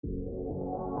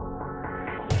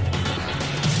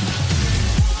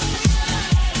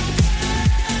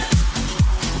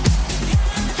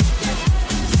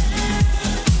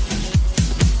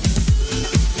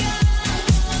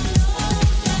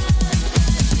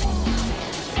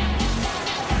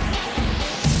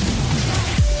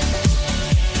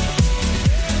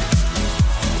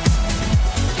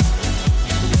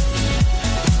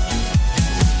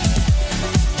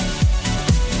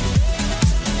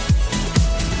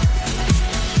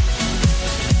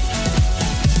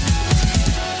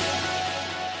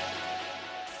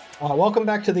Welcome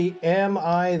back to the Am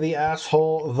I the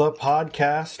Asshole, the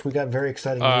podcast. We got very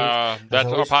exciting news. That's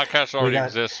our podcast already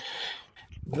exists.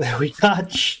 We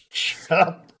got...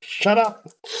 Shut up.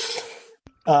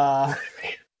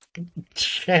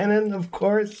 Shannon, of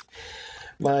course.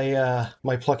 My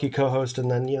plucky co-host, and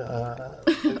then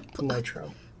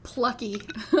Nitro. Plucky.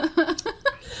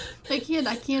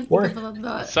 I can't.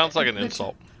 Sounds like an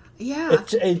insult. Yeah.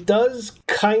 It does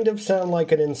kind of sound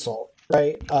like an insult,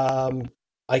 right?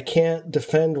 I can't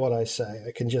defend what I say.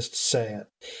 I can just say it.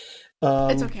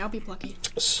 It's okay. I'll be plucky.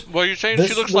 Well, you're saying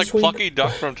she looks like Plucky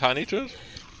Duck from Tiny Toons?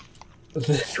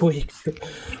 This week,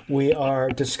 we are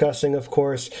discussing, of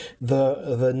course,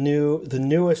 the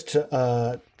newest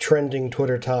trending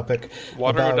Twitter topic.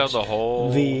 Water about down the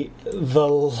hole. The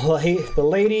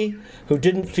lady who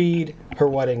didn't feed her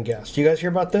wedding guest. You guys hear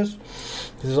about this?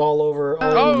 This is all over.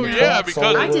 Oh yeah,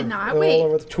 because I did not. All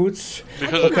over the tweets.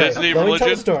 Because of Disney religion.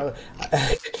 Let me tell the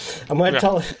story. I'm going to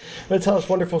tell this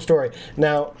wonderful story.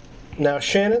 Now,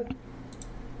 Shannon,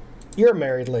 you're a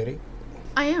married lady.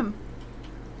 I am.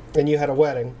 And you had a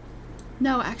wedding.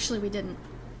 No, actually, we didn't.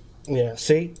 Yeah,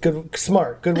 see?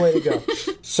 Smart. Good way to go.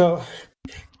 So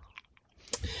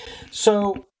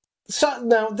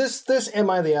now this Am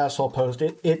I the Asshole post,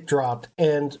 it dropped,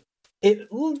 and it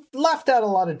left out a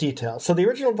lot of details. So the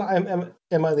original Am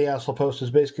I the Asshole post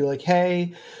was basically like,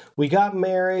 hey, we got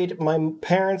married, my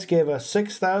parents gave us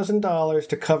 $6,000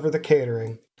 to cover the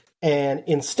catering, and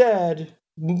instead,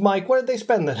 Mike, what did they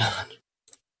spend that on?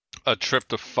 A trip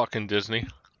to fucking Disney.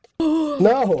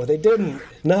 No, they didn't.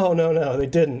 No, they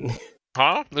didn't.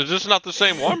 Huh? Is this not the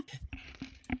same one?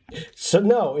 So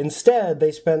no, instead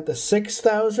they spent the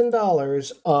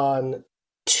 $6,000 on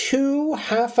 2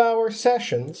 half-hour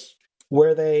sessions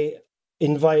where they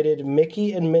invited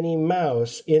Mickey and Minnie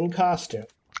Mouse in costume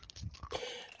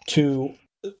to,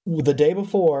 the day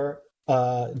before,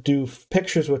 do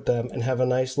pictures with them and have a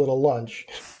nice little lunch.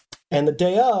 And the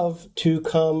day of, to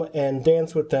come and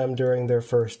dance with them during their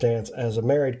first dance as a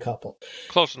married couple.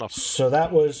 Close enough. So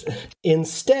that was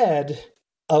instead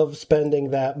of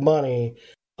spending that money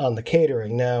on the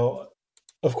catering. Now,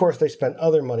 of course, they spent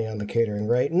other money on the catering,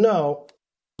 right? No,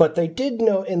 but they did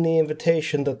note in the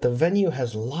invitation that the venue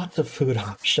has lots of food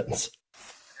options.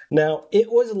 Now, it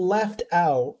was left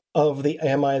out of the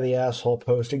Am I the Asshole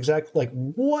post exactly like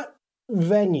what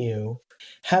venue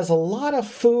has a lot of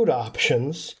food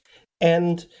options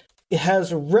and it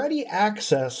has ready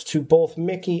access to both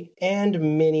Mickey and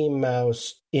Minnie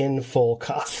Mouse in full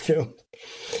costume.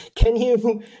 Can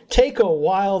you take a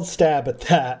wild stab at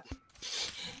that?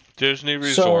 Disney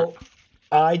Resort. So,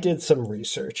 I did some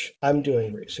research. I'm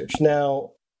doing research.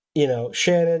 Now,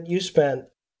 Shannon, you spent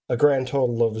a grand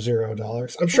total of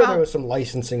 $0. I'm sure there was some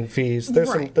licensing fees.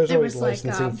 There's always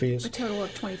licensing fees. A total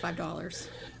of $25.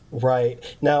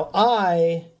 Right. Now,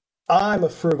 I'm a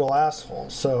frugal asshole,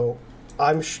 so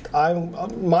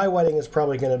my wedding is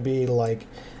probably going to be like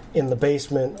in the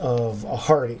basement of a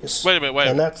Hardee's. Wait a minute.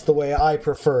 And that's the way I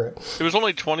prefer it. It was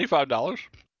only $25?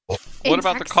 What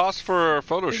about the cost for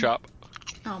Photoshop?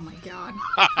 Oh my god.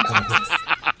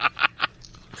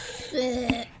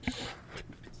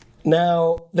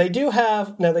 Now they do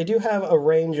have a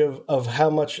range of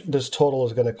how much this total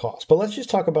is going to cost. But let's just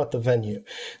talk about the venue.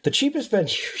 The cheapest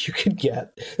venue you could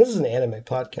get. This is an anime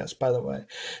podcast, by the way.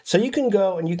 So you can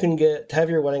go and you can have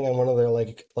your wedding on one of their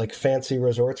like fancy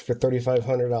resorts for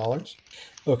 $3,500.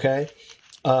 Okay.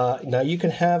 Now you can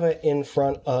have it in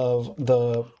front of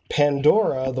the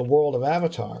Pandora, the world of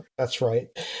Avatar. That's right.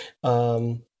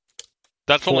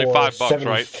 That's only $5,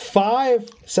 right?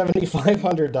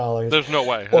 $7,500. There's no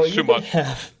way. That's too much.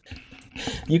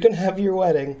 You can have your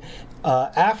wedding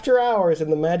after hours in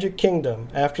the Magic Kingdom,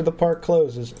 after the park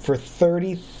closes, for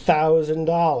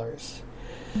 $30,000.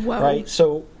 Wow. Right?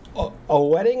 So a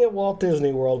wedding at Walt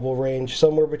Disney World will range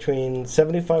somewhere between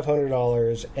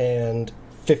 $7,500 and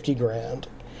 $50,000.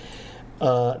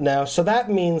 Now, so that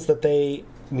means that they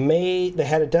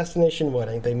had a destination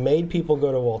wedding. They made people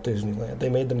go to Walt Disneyland. They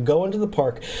made them go into the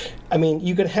park. I mean,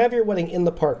 you can have your wedding in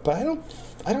the park, but I don't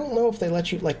know if they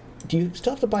let you, do you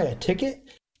still have to buy a ticket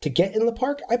to get in the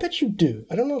park? I bet you do.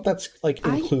 I don't know if that's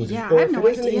included. I have no idea.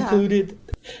 If it isn't included,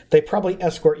 they probably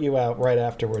escort you out right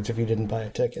afterwards if you didn't buy a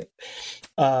ticket.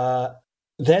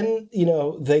 Then,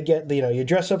 they get, you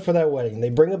dress up for that wedding. They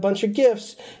bring a bunch of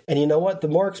gifts. And you know what? The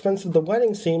more expensive the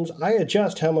wedding seems, I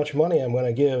adjust how much money I'm going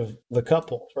to give the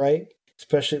couple, right?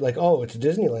 Especially it's a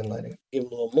Disneyland wedding. Give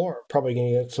them a little more. Probably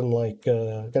going to get some,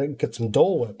 gotta get some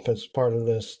Dole Whip as part of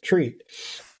this treat.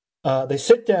 They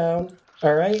sit down,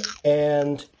 all right?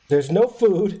 And there's no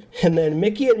food. And then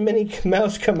Mickey and Minnie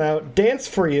Mouse come out, dance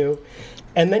for you.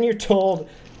 And then you're told,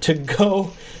 to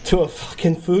go to a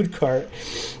fucking food cart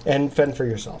and fend for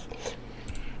yourself.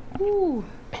 Ooh,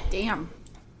 damn.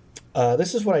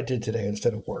 This is what I did today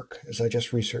instead of work, is I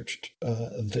just researched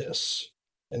this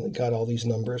and got all these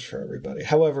numbers for everybody.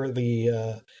 However,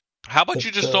 how about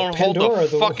you just don't hold a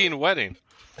fucking wedding?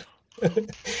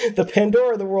 The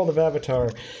Pandora, the World of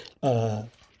Avatar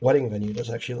wedding venue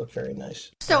does actually look very nice.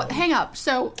 So hang up.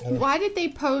 So why did they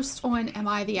post on "Am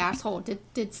I the Asshole"? Did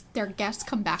their guests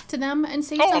come back to them and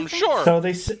say something? I'm sure. So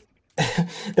they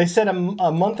said a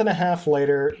month and a half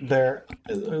later,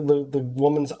 the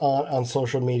woman's aunt on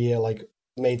social media like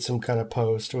made some kind of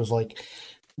post. It was like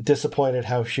disappointed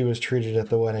how she was treated at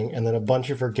the wedding, and then a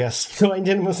bunch of her guests joined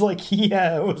in and was like,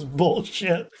 "Yeah, it was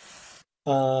bullshit."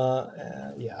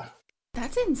 Yeah.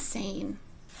 That's insane.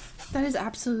 That is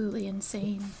absolutely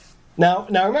insane. Now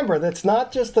remember, that's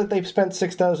not just that they've spent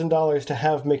 $6,000 to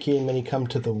have Mickey and Minnie come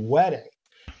to the wedding.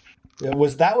 That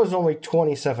was only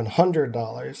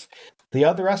 $2,700.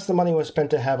 The rest of the money was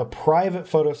spent to have a private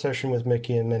photo session with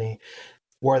Mickey and Minnie,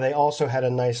 where they also had a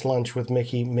nice lunch with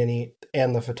Mickey, Minnie,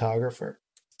 and the photographer.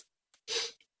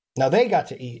 Now they got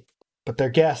to eat, but their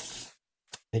guests,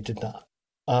 they did not.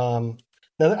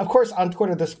 Now, of course, on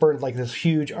Twitter, this spurred like this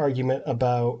huge argument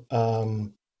about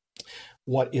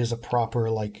what is a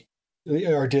proper, like,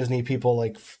 are Disney people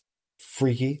like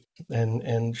freaky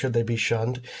and should they be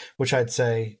shunned? Which I'd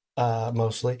say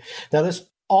mostly. Now, this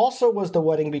also was the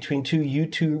wedding between two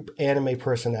YouTube anime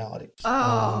personalities.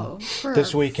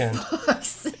 This weekend. Fuck's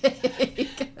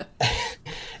sake.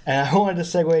 And I wanted to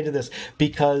segue into this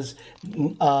because,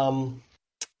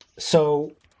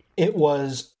 so it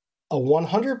was a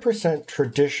 100%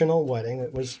 traditional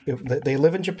wedding. They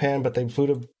live in Japan, but they flew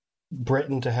to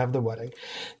Britain to have the wedding.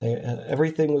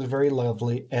 Everything was very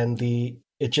lovely, and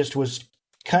it just was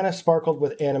kind of sparkled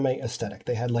with anime aesthetic.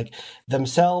 They had like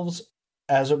themselves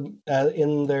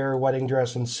in their wedding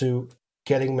dress and suit,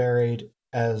 getting married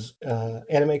as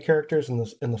anime characters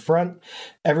in the front.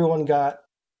 Everyone got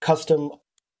custom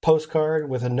postcard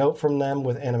with a note from them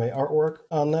with anime artwork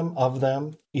on them of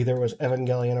them. Either it was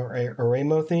Evangelion or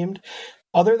Oreimo themed.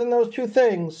 Other than those two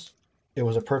things, it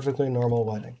was a perfectly normal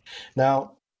wedding.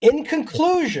 Now, in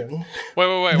conclusion, wait.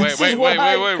 Whoa.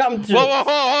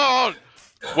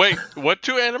 Wait, what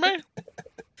two anime?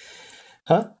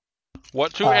 Huh?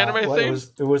 What two anime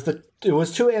things? It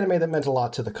was two anime that meant a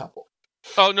lot to the couple.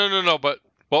 Oh no! But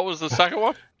what was the second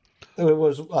one? It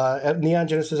was Neon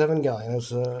Genesis Evangelion. It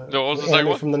was, what was the second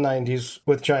one? From the 90s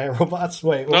with giant robots.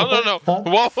 Wait, no. Huh?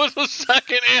 What was the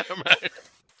second anime?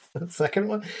 The second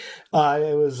one? It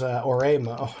was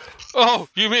Oreimo. Oh,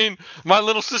 you mean My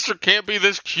Little Sister Can't Be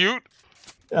This Cute?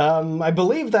 I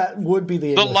believe that would be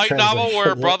the English light translation. Novel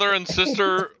where brother and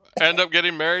sister end up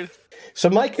getting married? So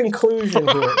my conclusion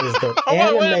here is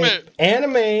that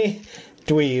anime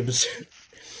dweebs...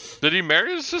 Did he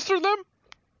marry his sister then?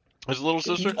 His little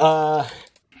sister?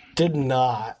 Did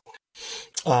not.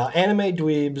 Anime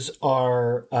dweebs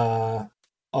are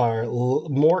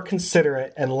more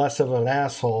considerate and less of an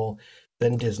asshole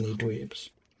than Disney dweebs,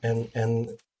 and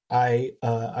I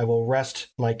will rest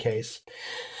my case.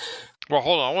 Well,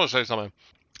 hold on. I want to say something.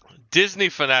 Disney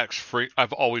fanatics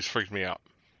I've always freaked me out.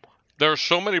 There are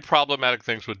so many problematic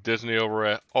things with Disney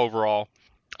overall.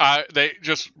 They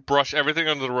just brush everything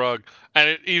under the rug, and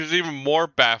it is even more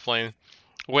baffling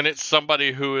when it's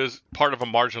somebody who is part of a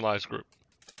marginalized group.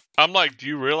 I'm like, do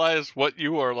you realize what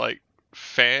you are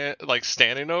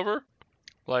standing over?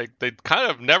 Like, they kind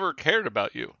of never cared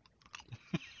about you.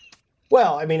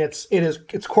 Well, I mean, it's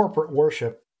corporate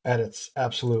worship at its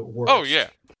absolute worst. Oh yeah.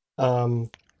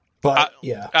 But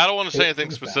I don't want to say anything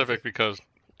specific because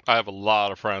I have a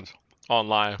lot of friends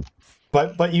online.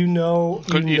 But you know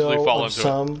of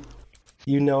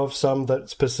some that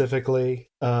specifically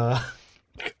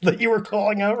that you were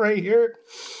calling out right here.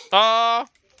 I'm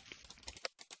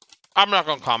not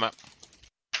going to comment.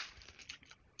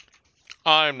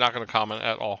 I'm not going to comment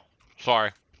at all.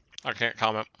 Sorry, I can't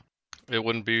comment. It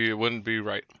wouldn't be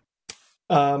right.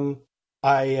 I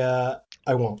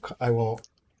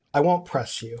won't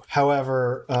press you.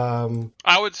 However,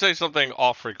 I would say something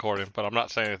off recording, but I'm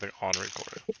not saying anything on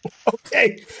recording.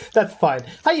 Okay, that's fine.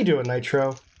 How you doing,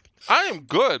 Nitro? I am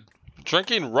good.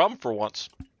 Drinking rum for once.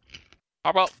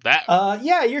 How about that?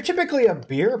 Yeah, you're typically a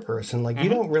beer person. Like, you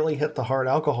don't really hit the hard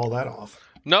alcohol that off.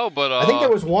 No, but I think there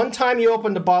was one time you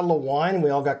opened a bottle of wine and we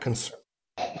all got concerned.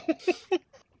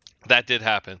 That did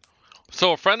happen.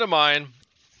 So a friend of mine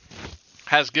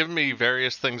has given me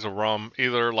various things of rum,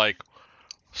 either like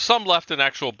some left in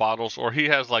actual bottles, or he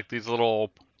has like these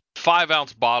little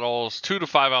 5-ounce bottles, 2 to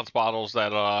 5 ounce bottles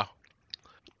that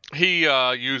he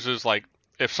uses like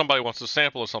if somebody wants to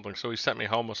sample or something. So he sent me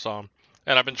home with some.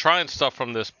 And I've been trying stuff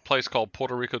from this place called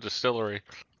Puerto Rico Distillery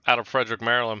out of Frederick,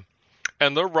 Maryland.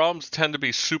 And their rums tend to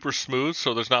be super smooth,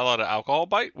 so there's not a lot of alcohol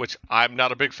bite, which I'm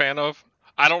not a big fan of.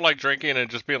 I don't like drinking and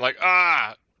just being like,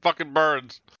 fucking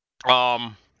burns.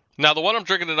 Now the one I'm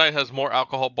drinking tonight has more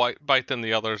alcohol bite than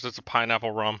the others. It's a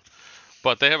pineapple rum.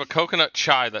 But they have a coconut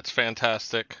chai that's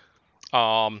fantastic.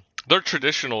 Their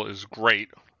traditional is great.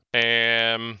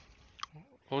 And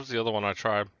what was the other one I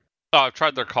tried? Oh, I've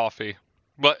tried their coffee.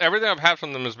 But everything I've had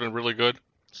from them has been really good.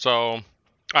 So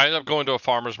I ended up going to a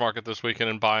farmer's market this weekend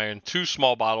and buying 2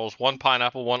 small bottles, 1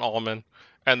 pineapple, 1 almond,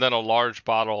 and then a large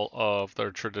bottle of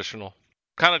their traditional.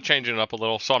 Kind of changing it up a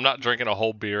little, so I'm not drinking a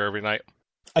whole beer every night.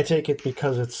 I take it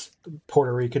because it's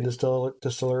Puerto Rican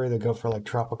distillery, they go for like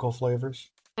tropical flavors.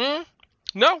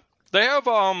 No, they have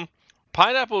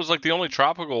pineapple is like the only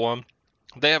tropical one.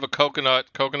 They have a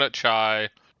coconut chai,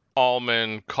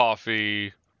 almond,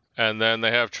 coffee, and then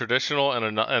they have traditional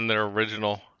and their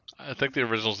original. I think the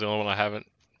original is the only one I haven't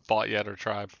bought yet or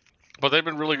tried, but they've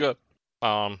been really good.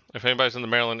 If anybody's in the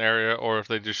Maryland area or if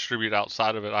they distribute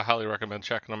outside of it, I highly recommend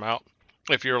checking them out.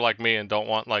 If you're like me and don't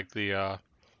want like the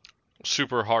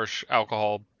super harsh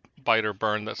alcohol bite or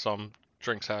burn that some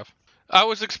drinks have. I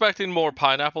was expecting more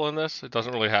pineapple in this. It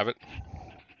doesn't really have it.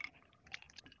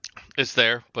 It's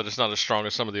there, but it's not as strong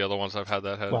as some of the other ones I've had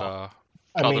that had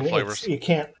other flavors. It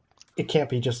can't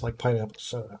be just like pineapple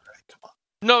soda, right? Come on.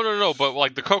 No, but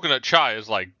like the coconut chai is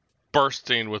like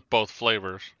bursting with both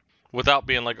flavors without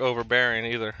being like overbearing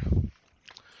either.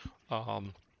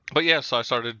 But yeah, so I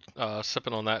started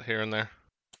sipping on that here and there.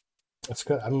 That's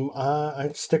good. I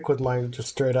stick with my just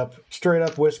straight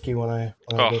up whiskey when I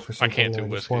go for something. I can't do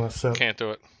whiskey. Can't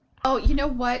do it. Oh, you know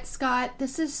what, Scott?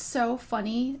 This is so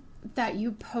funny that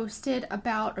you posted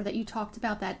about or that you talked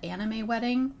about that anime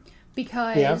wedding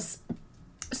because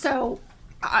so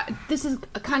this is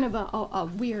a kind of a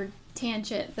weird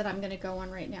tangent that I'm going to go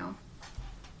on right now.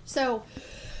 So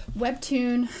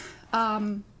Webtoon,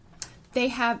 they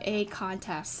have a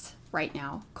contest right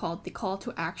now called the Call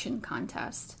to Action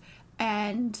contest.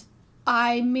 And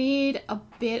I made a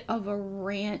bit of a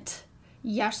rant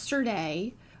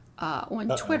yesterday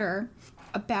on Twitter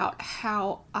about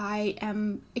how I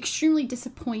am extremely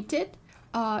disappointed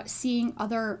seeing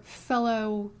other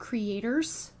fellow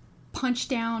creators punch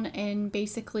down and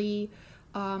basically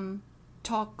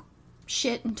talk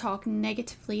shit and talk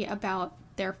negatively about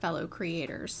their fellow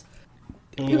creators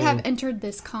who have entered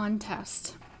this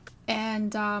contest.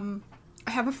 And I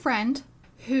have a friend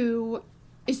who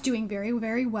is doing very,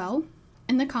 very well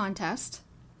in the contest.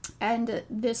 And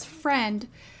this friend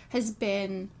has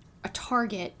been a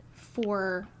target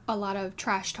for a lot of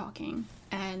trash talking.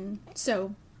 And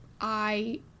so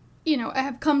I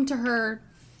have come to her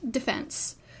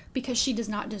defense because she does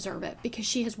not deserve it, because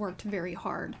she has worked very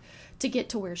hard to get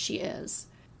to where she is.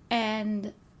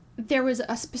 And there was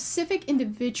a specific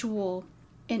individual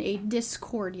in a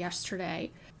Discord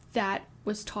yesterday that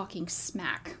was talking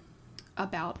smack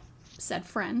about said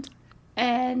friend.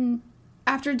 And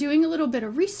after doing a little bit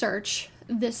of research,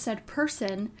 this said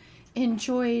person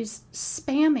enjoys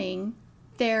spamming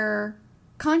their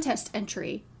contest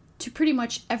entry to pretty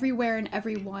much everywhere and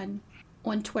everyone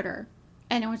on Twitter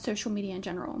and on social media in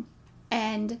general.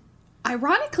 And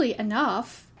ironically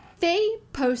enough, they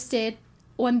posted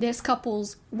on this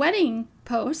couple's wedding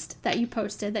post that you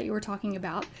posted, that you were talking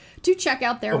about, to check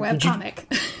out their webcomic.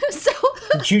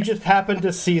 Did you just happen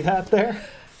to see that there?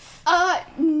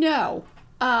 No.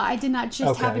 I did not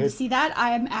just happen to see that.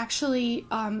 I am actually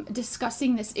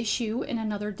discussing this issue in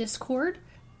another Discord,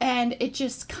 and it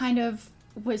just kind of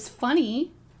was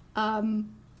funny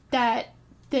that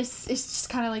this is just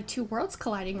kind of like two worlds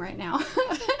colliding right now.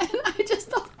 And I just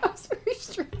thought that was very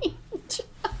strange.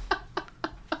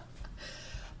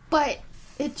 But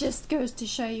it just goes to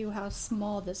show you how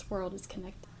small this world is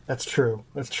connected. That's true.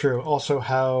 Also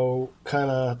how kind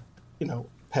of,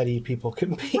 petty people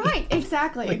can be. Right,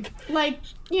 exactly. Like,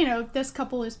 this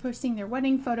couple is posting their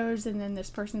wedding photos, and then this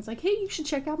person's like, hey, you should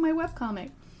check out my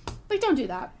webcomic. Like, don't do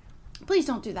that. Please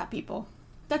don't do that, people.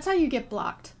 That's how you get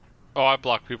blocked. Oh, I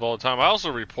block people all the time. I also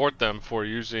report them for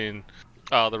using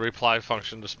the reply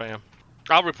function to spam.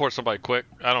 I'll report somebody quick.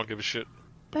 I don't give a shit.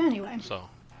 But anyway. So,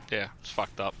 yeah, it's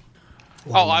fucked up.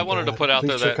 I wanted to put out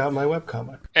there that check out my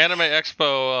webcomic. Anime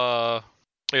Expo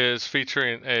is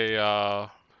featuring a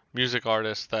music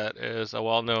artist that is a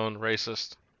well-known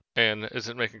racist and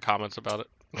isn't making comments about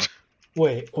it.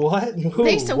 Wait, what? Who?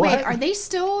 Wait, are they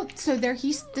still? So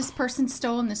this person's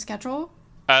still on the schedule?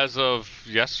 As of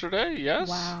yesterday, yes.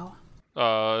 Wow.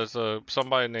 There's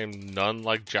somebody named None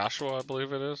Like Joshua, I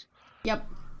believe it is. Yep.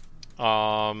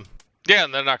 Yeah, Yeah,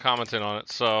 and they're not commenting on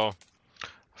it, so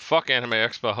fuck Anime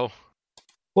Expo.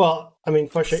 Well, I mean,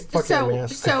 fuck Anime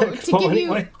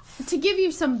Expo. To give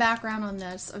you some background on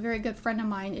this, a very good friend of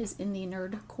mine is in the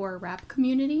nerdcore rap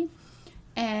community,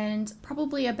 and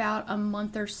probably about a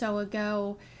month or so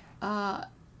ago,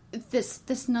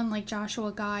 this None Like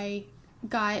Joshua guy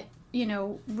got,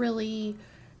 really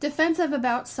defensive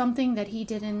about something that he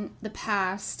did in the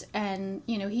past, and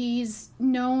he's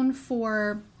known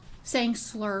for saying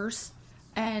slurs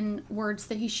and words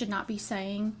that he should not be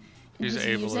saying in his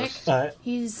music.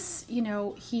 He's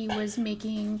he was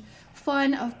making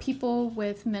fun of people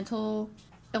with mental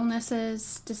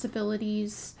illnesses,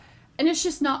 disabilities, and it's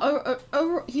just not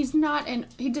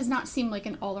he does not seem like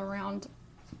an all-around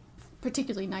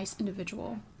particularly nice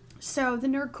individual. So the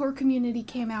nerdcore community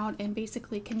came out and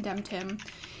basically condemned him.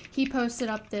 He posted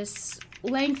up this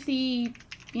lengthy,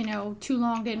 too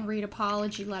long didn't read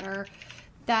apology letter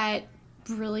that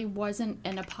really wasn't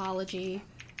an apology.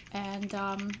 And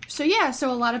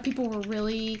so a lot of people were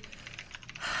really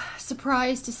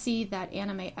surprised to see that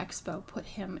Anime Expo put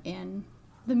him in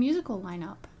the musical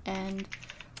lineup. And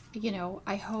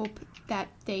I hope that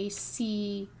they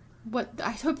see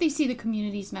the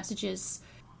community's mexes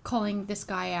calling this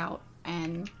guy out,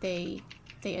 and they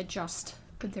adjust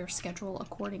their schedule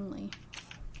accordingly.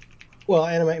 Well,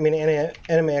 Anime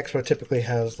Expo typically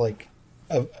has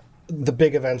the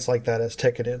big events like that as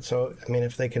ticketed. So I mean,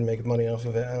 if they can make money off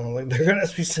of it, I don't think they're going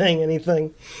to be saying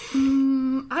anything.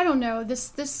 I don't know.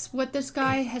 This what this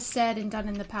guy has said and done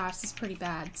in the past is pretty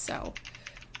bad. So.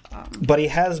 But he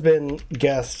has been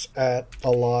guest at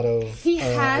a lot of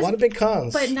big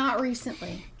cons, but not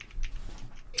recently.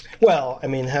 Well, I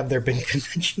mean, have there been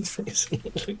conventions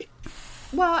recently?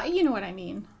 Well, you know what I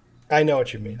mean. I know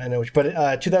what you mean.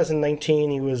 But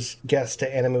 2019, he was guest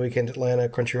at Anime Weekend Atlanta,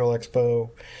 Crunchyroll Expo,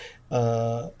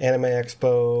 Anime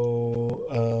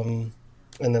Expo,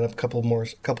 and then a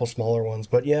couple smaller ones.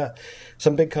 But yeah,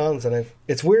 some big cons, and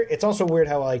it's weird. It's also weird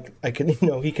how I can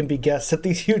he can be guests at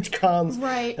these huge cons,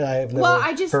 right? And I have never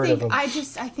heard of him. I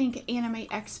think Anime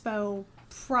Expo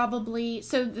probably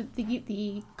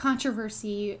the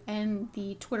controversy and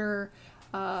the Twitter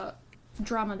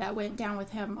drama that went down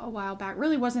with him a while back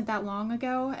really wasn't that long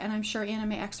ago, and I'm sure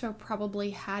Anime Expo probably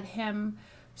had him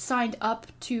signed up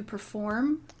to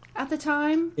perform at the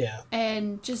time. Yeah.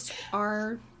 And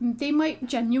they might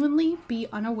genuinely be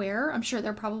unaware. I'm sure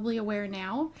they're probably aware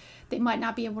now. They might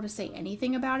not be able to say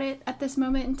anything about it at this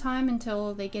moment in time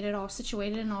until they get it all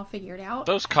situated and all figured out.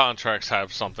 Those contracts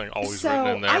have something always written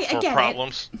in there for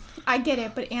problems. I get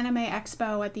it, but Anime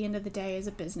Expo at the end of the day is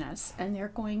a business, and they're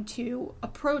going to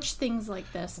approach things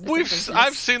like this as a business.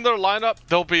 I've seen their lineup.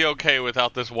 They'll be okay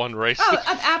without this one race. Oh,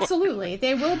 absolutely.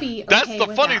 They will be okay. That's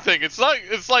the funny thing. It's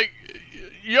like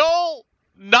y'all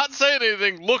not saying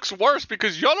anything looks worse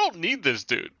because y'all don't need this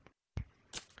dude.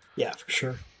 Yeah, for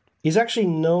sure. He's actually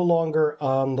no longer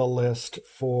on the list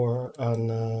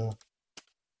on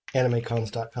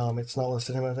AnimeCons.com. It's not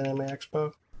listed him as Anime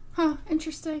Expo. Huh,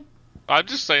 interesting. I'm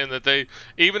just saying that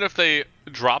even if they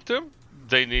dropped him,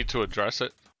 they need to address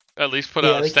it. At least put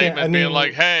out a statement being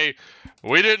like, hey,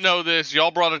 we didn't know this.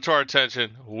 Y'all brought it to our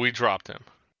attention. We dropped him.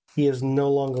 He is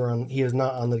he is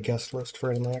not on the guest list for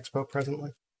Anime Expo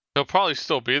presently. He'll probably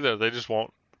still be there. They just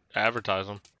won't advertise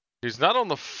him. He's not on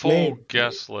the full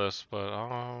guest list,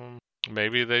 but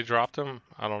maybe they dropped him.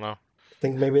 I don't know. I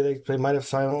think maybe they might have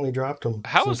silently dropped him.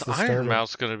 How is Iron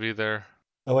Mouse going to be there?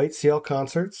 Oh, wait, CL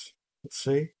Concerts. Let's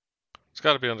see. It's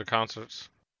got to be under concerts.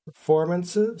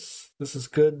 Performances. This is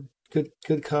good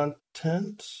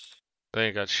content. They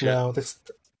ain't got shit. No, this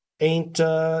ain't.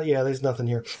 There's nothing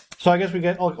here. So I guess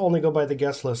I'll only go by the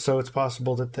guest list. So it's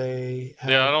possible that they. I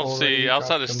don't see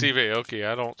outside of Steve Aoki.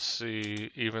 I don't see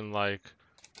even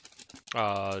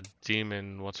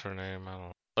Demon. What's her name? I don't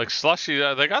know. Like Slushy.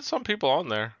 They got some people on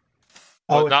there.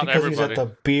 Oh, it's not because everybody. He's at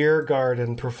the Beer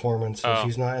Garden performances. Oh.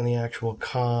 He's not in the actual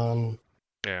con.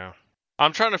 Yeah.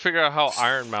 I'm trying to figure out how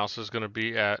Iron Mouse is going to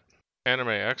be at Anime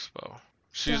Expo.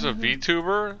 She's a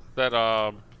VTuber that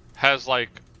has a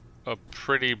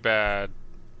pretty bad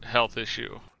health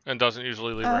issue and doesn't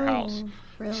usually leave her house.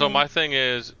 Really? So my thing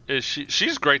is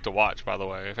she's great to watch, by the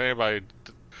way. If anybody,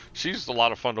 she's a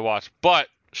lot of fun to watch. But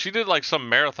she did some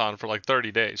marathon for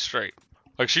 30 days straight.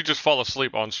 She just fall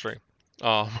asleep on stream.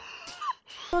 Well,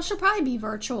 she'll probably be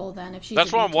virtual then if she's.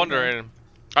 That's what I'm wondering.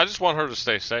 I just want her to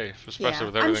stay safe, especially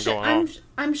with everything going on.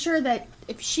 I'm sure that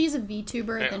if she's a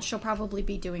VTuber, then she'll probably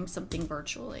be doing something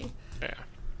virtually. Yeah,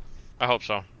 I hope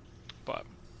so. But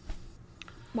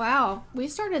wow, we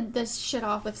started this shit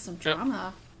off with some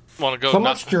drama. Want to go? So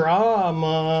much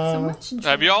drama. So much drama.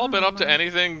 Have y'all been up to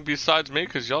anything besides me?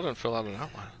 Because y'all didn't fill out an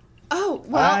outline. Oh,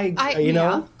 well, I got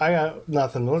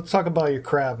nothing. Let's talk about your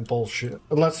crab bullshit.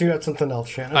 Unless you had something else,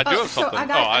 Shannon. I do have something.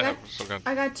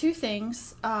 I got two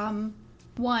things.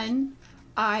 One,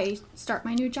 I start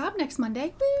my new job next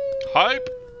Monday. Hype.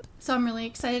 So I'm really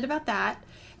excited about that.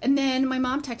 And then my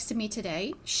mom texted me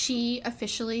today. She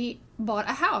officially bought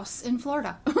a house in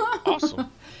Florida. Awesome.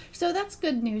 So that's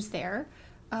good news there.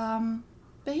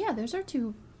 But yeah, those are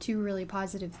two really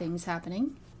positive things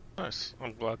happening. Nice.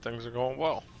 I'm glad things are going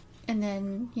well. And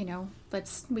then,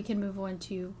 we can move on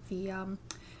to the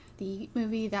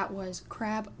movie that was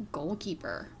Crab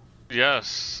Goalkeeper.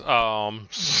 Yes.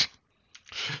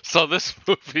 So this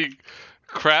movie,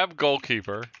 Crab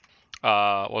Goalkeeper,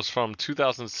 was from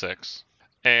 2006,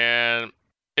 and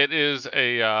it is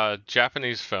a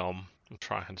Japanese film. I'm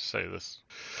trying to say this.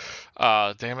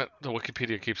 Damn it, the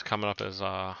Wikipedia keeps coming up as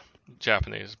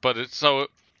Japanese, but I'm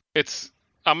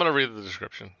gonna read the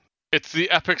description. It's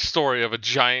the epic story of a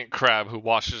giant crab who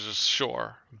washes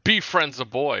ashore, befriends a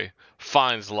boy,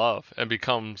 finds love, and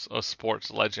becomes a sports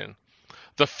legend.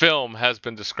 The film has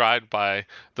been described by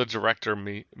the director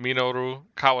Minoru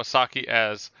Kawasaki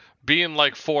as being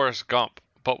like Forrest Gump,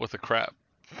 but with a crab.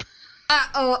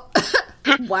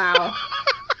 Wow.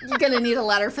 You're going to need a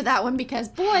letter for that one because,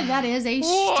 boy, that is a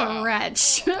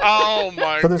stretch. Oh,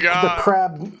 my God. The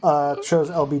crab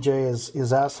shows LBJ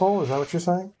his asshole? Is that what you're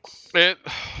saying?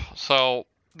 So,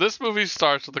 this movie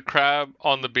starts with the crab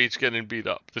on the beach getting beat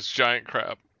up. This giant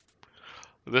crab.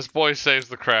 This boy saves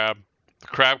the crab. The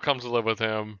crab comes to live with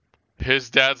him. His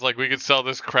dad's like, we could sell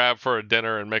this crab for a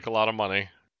dinner and make a lot of money.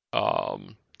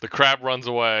 The crab runs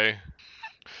away.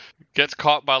 Gets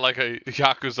caught by like a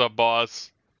Yakuza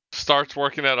boss. Starts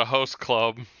working at a host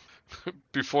club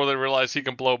before they realize he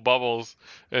can blow bubbles.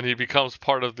 And he becomes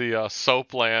part of the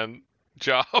Soapland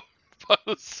job by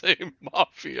the same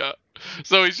mafia.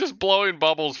 So he's just blowing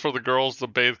bubbles for the girls to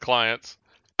bathe clients.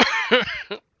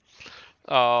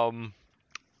 The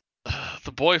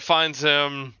boy finds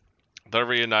him. They're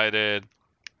reunited.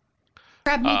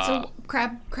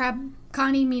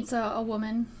 Connie meets a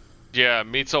woman. Yeah,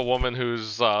 meets a woman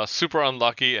who's super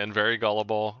unlucky and very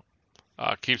gullible.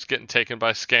 Keeps getting taken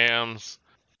by scams.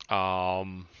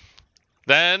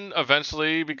 Then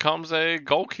eventually becomes a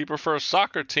goalkeeper for a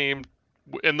soccer team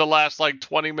in the last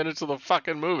 20 minutes of the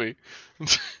fucking movie.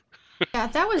 Yeah,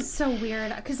 that was so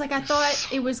weird. Because I thought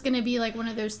it was going to be one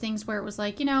of those things where it was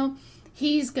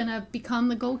he's going to become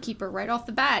the goalkeeper right off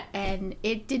the bat. And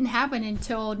it didn't happen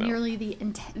until nearly the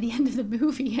end of the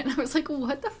movie. And I was like,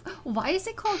 what the why is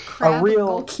it called Crab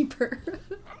Goalkeeper?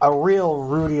 A real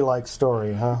Rudy-like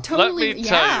story, huh? Totally. Let me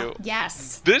tell you.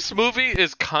 Yes. This movie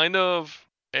is kind of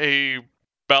a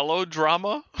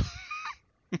melodrama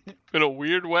in a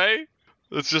weird way.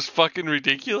 It's just fucking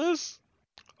ridiculous.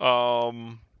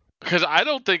 Because I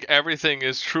don't think everything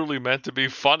is truly meant to be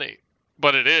funny.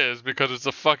 But it is, because it's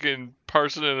a fucking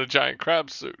person in a giant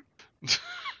crab suit.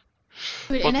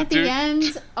 Dude, and at the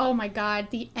end, oh my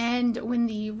god, the end, when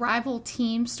the rival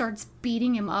team starts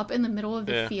beating him up in the middle of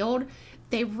the field,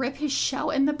 they rip his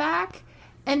shell in the back,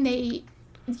 and they,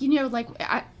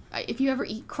 if you ever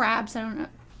eat crabs, I don't know.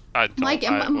 I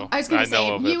don't. I was going to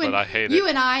say, but I hate it. you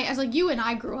and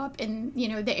I grew up in,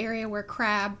 the area where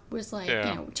crab was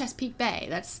Chesapeake Bay.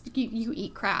 That's, you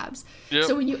eat crabs. Yep.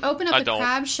 So when you open up the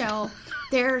crab shell,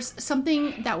 there's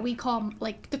something that we call,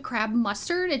 the crab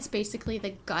mustard. It's basically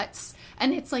the guts,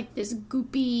 and it's this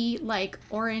goopy,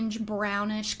 orange,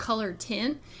 brownish colored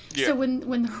tint. Yeah. So when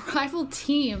the rival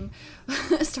team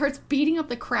starts beating up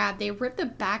the crab, they rip the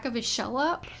back of his shell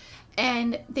up,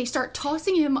 and they start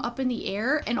tossing him up in the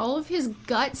air, and all of his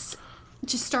guts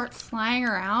just start flying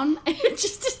around. And it's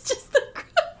just the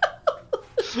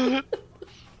crab.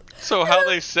 So how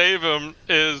they save him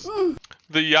is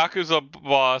the Yakuza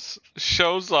boss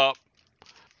shows up.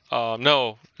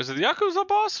 No, is it the Yakuza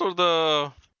boss or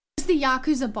the... It's the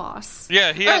Yakuza boss.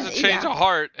 Yeah, he has a change of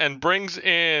heart and brings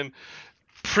in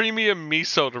premium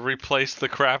miso to replace the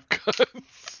crab guts.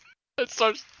 It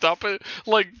starts dumping,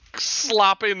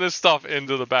 slopping this stuff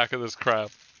into the back of this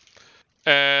crab.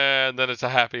 And then it's a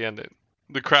happy ending.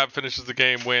 The crab finishes the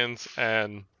game, wins,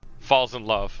 and falls in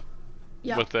love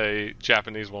with a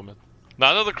Japanese woman.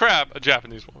 Not another crab, a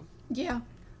Japanese woman. Yeah.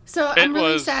 So I'm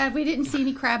really sad we didn't see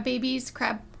any crab babies.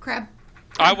 Crab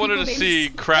I wanted to see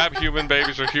crab human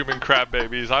babies or human crab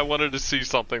babies. I wanted to see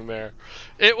something there.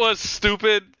 It was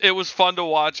stupid. It was fun to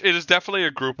watch. It is definitely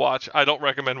a group watch. I don't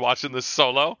recommend watching this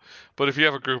solo, but if you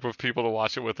have a group of people to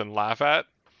watch it with and laugh at,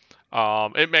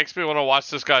 it makes me want to watch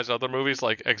this guy's other movies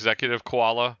like Executive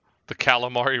Koala, The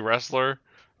Calamari Wrestler,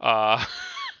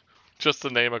 just to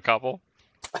name a couple.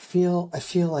 I feel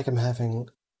like I'm having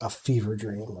a fever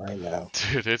dream right now.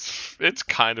 Dude, it's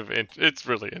it's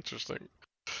really interesting.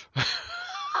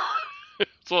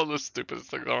 It's one of the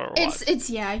stupidest things I've ever watched. It's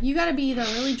you gotta be either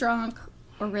really drunk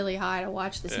or really high to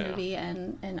watch this movie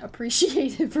and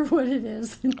appreciate it for what it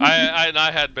is.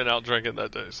 I had been out drinking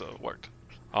that day, so it worked.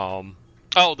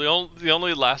 The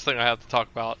only last thing I have to talk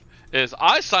about is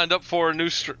I signed up for a new,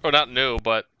 or not new,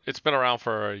 but it's been around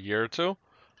for a year or two,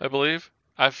 I believe.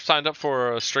 I've signed up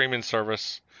for a streaming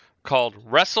service called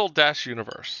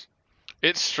Wrestle-Universe.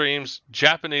 It streams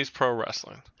Japanese pro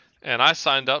wrestling. And I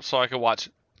signed up so I could watch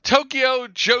Tokyo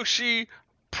Joshi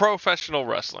Professional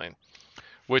Wrestling,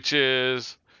 which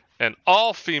is an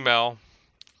all-female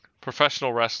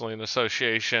professional wrestling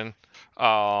association.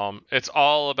 It's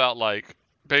all about, like,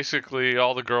 basically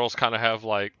all the girls kind of have,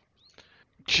 like,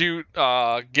 cute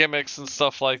gimmicks and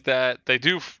stuff like that. They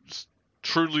do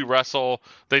truly wrestle.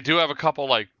 They do have a couple,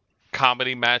 like,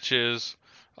 comedy matches,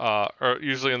 or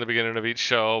usually in the beginning of each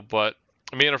show, but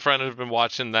me and a friend have been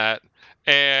watching that,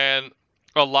 and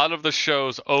a lot of the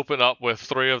shows open up with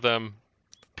 3 of them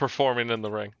performing in the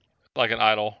ring, like an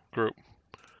idol group.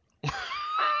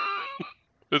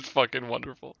 It's fucking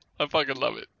wonderful. I fucking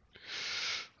love it.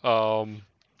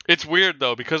 It's weird,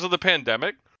 though, because of the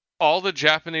pandemic, all the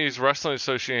Japanese wrestling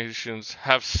associations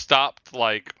have stopped,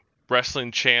 like,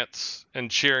 wrestling chants and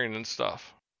cheering and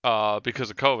stuff, because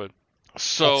of COVID.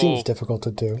 So that seems difficult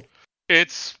to do.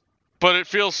 But it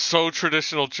feels so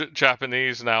traditional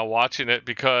Japanese now watching it,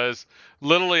 because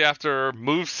literally after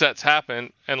move sets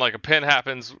happen and like a pin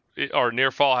happens or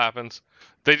near fall happens,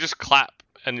 they just clap,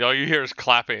 and all you hear is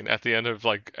clapping at the end of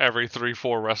like every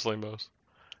 3-4 wrestling moves.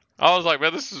 I was like,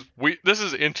 man, this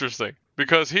is interesting,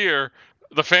 because here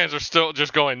the fans are still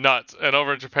just going nuts, and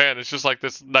over in Japan it's just like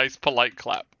this nice polite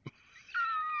clap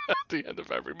at the end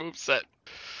of every move set.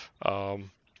 But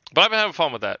I've been having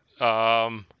fun with that.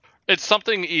 It's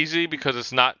something easy because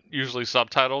it's not usually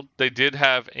subtitled. They did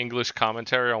have English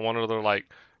commentary on one of their like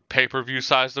pay-per-view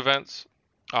sized events.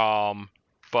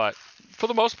 But for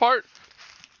the most part,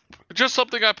 just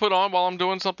something I put on while I'm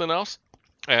doing something else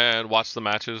and watch the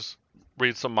matches,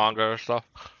 read some manga or stuff.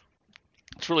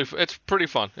 It's pretty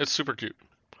fun. It's super cute.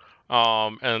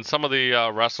 And some of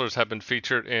the wrestlers have been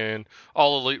featured in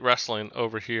All Elite Wrestling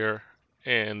over here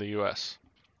in the US.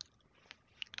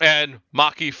 And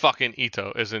Maki fucking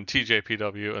Ito is in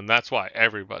TJPW, and that's why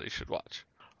everybody should watch.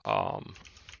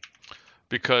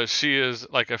 Because she is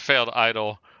like a failed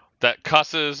idol that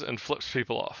cusses and flips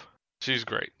people off. She's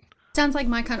great. Sounds like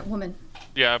my kind of woman.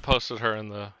 Yeah, I posted her in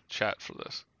the chat for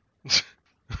this.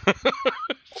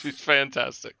 She's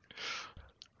fantastic.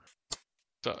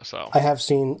 So I have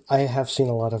seen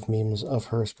a lot of memes of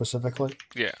her specifically.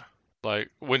 Yeah. Like,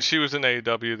 when she was in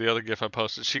AEW, the other GIF I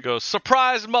posted, she goes,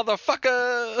 "Surprise,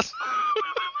 motherfuckers!"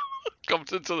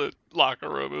 Comes into the locker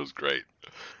room. It was great.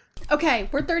 Okay,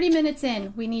 we're 30 minutes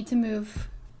in. We need to move.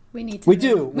 We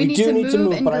do need to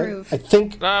move, but I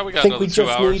think we got another 2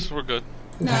 hours. We're good.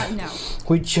 No.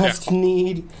 We just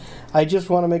need... I just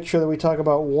want to make sure that we talk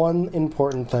about one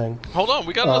important thing. Hold on,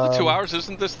 we got another 2 hours.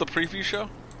 Isn't this the preview show?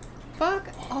 Fuck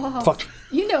off. Fuck.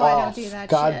 You know I don't do that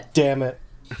God shit. Damn it.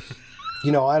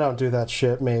 You know I don't do that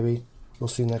shit, maybe. We'll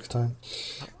see next time.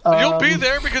 You'll be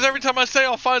there, because every time I say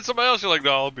I'll find somebody else, you're like,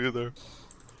 no, I'll be there.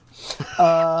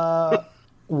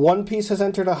 One Piece has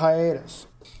entered a hiatus.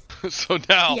 So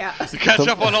now, to catch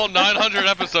up on all 900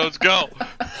 episodes, go.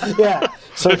 Yeah.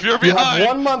 So if you're behind...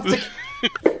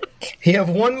 You have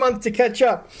 1 month to catch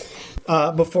up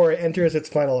before it enters its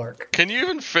final arc. Can you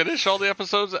even finish all the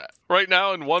episodes right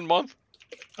now in 1 month?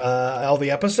 All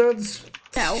the episodes?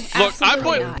 No, look,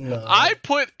 I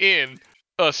put in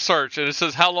a search, and it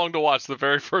says how long to watch. The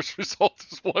very first result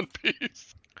is One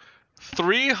Piece.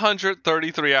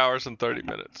 333 hours and 30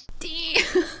 minutes.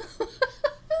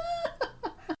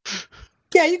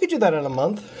 Yeah, you could do that in a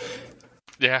month.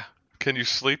 Yeah. Can you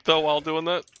sleep, though, while doing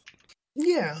that?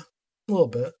 Yeah, a little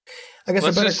bit. I guess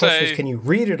the better question is, can you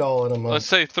read it all in a month? Let's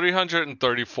say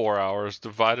 334 hours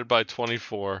divided by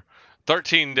 24.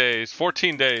 13 days,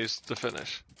 14 days to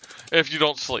finish. If you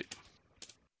don't sleep.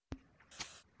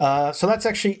 So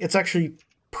it's actually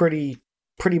pretty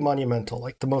monumental.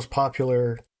 Like the most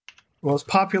popular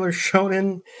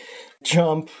Shonen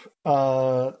Jump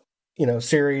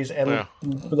series, and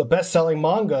the best-selling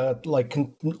manga, like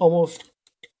almost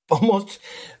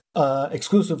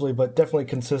exclusively, but definitely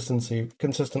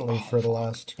consistently for the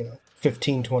last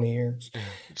 15, 20 years.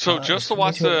 So just to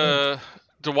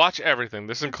watch everything,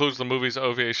 this includes the movies,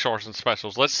 OVA, shorts, and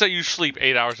specials. Let's say you sleep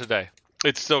 8 hours a day.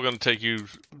 It's still going to take you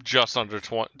just under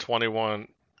 21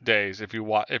 days if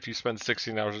you spend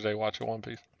 16 hours a day watching One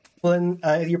Piece. Well,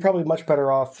 then you're probably much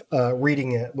better off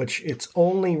reading it, which it's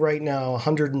only right now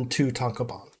 102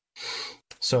 tankobon.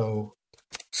 So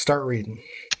start reading.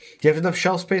 Do you have enough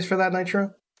shelf space for that,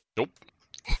 Nitro? Nope.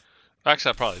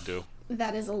 Actually, I probably do.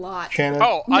 That is a lot. Shannon?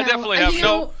 Oh, I definitely have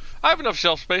I have enough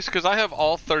shelf space because I have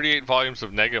all 38 volumes of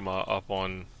Negima up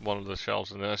on one of the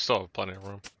shelves, and then I still have plenty of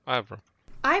room. I have room.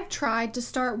 I've tried to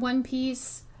start One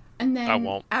Piece, and then I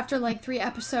won't. After like 3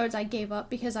 episodes, I gave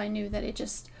up because I knew that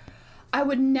I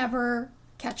would never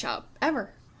catch up,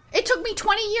 ever. It took me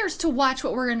 20 years to watch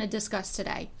what we're going to discuss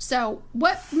today. So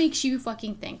what makes you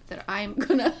fucking think that I'm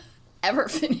going to ever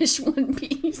finish One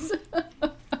Piece?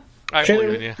 I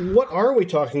believe in you. What are we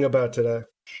talking about today?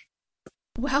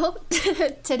 Well,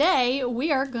 today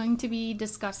we are going to be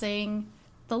discussing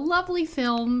the lovely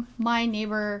film My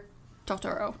Neighbor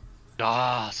Totoro.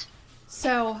 Yes.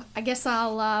 So I guess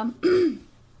I'll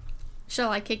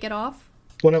shall I kick it off?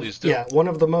 One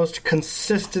of the most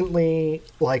consistently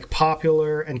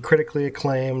popular and critically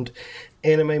acclaimed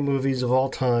anime movies of all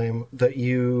time that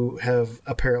you have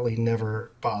apparently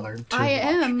never bothered to watch.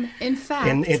 Am, in fact,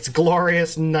 in its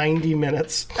glorious 90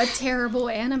 minutes, a terrible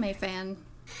anime fan.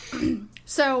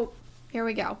 So here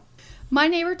we go. My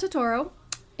Neighbor Totoro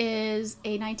is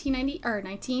a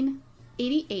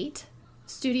 1988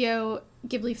 Studio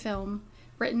Ghibli film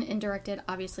written and directed,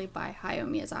 obviously, by Hayao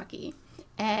Miyazaki.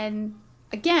 And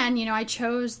again, I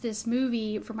chose this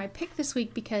movie for my pick this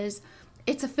week because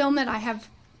it's a film that I have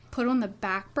put on the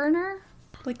back burner,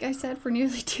 like I said, for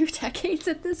nearly 2 decades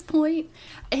at this point.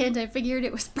 And I figured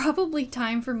it was probably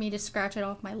time for me to scratch it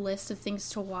off my list of things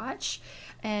to watch.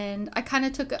 And I kind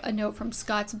of took a note from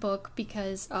Scott's book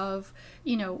because of,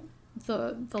 the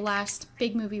last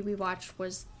big movie we watched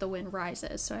was The Wind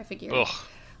Rises. So I figured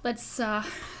let's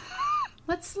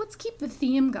keep the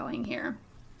theme going here.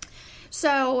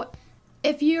 So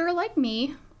if you're like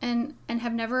me and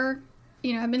have never,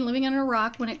 have been living under a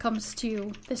rock when it comes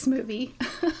to this movie,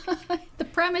 the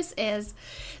premise is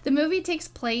the movie takes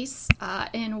place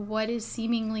in what is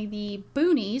seemingly the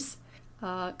boonies,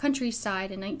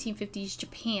 countryside in 1950s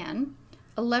Japan.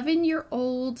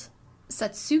 11-year-old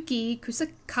Satsuki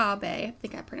Kusakabe, I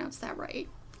think I pronounced that right,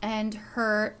 and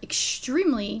her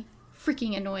extremely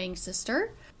freaking annoying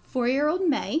sister, 4-year-old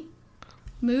Mei,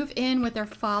 move in with their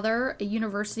father, a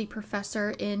university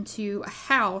professor, into a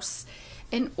house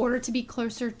in order to be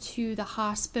closer to the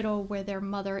hospital where their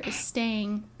mother is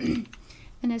staying, and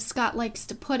as Scott likes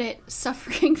to put it,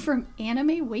 suffering from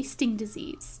anime wasting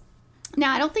disease.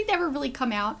 Now, I don't think they ever really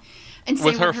come out and say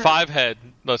with her 5 head.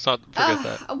 Let's not forget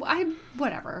that.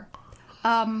 Whatever.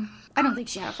 I don't think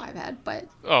she had a 5 head, but...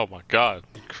 Oh my god.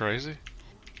 Crazy.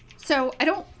 So, I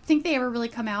don't think they ever really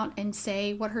come out and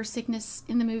say what her sickness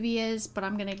in the movie is, but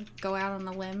I'm going to go out on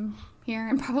a limb here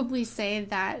and probably say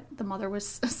that the mother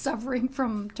was suffering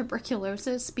from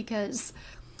tuberculosis because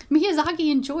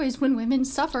Miyazaki enjoys when women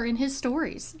suffer in his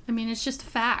stories. I mean, it's just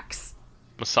facts.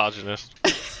 Misogynist.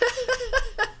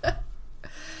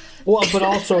 Well, but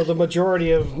also the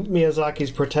majority of Miyazaki's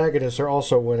protagonists are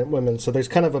also women, so there's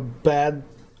kind of a bad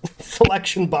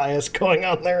selection bias going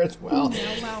on there as well.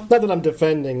 Yeah, well. Not that I'm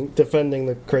defending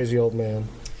the crazy old man.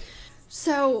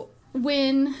 So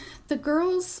when the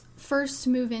girls first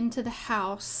move into the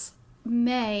house,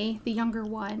 Mei, the younger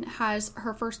one, has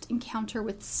her first encounter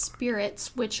with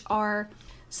spirits, which are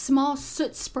small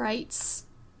soot sprites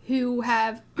who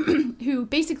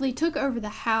basically took over the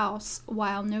house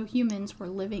while no humans were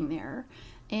living there.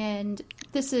 And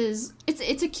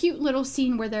it's a cute little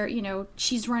scene where they're,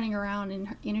 she's running around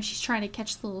and, she's trying to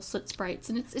catch the little soot sprites.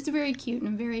 And it's a very cute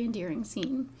and very endearing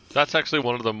scene. That's actually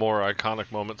one of the more iconic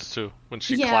moments, too, when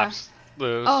she claps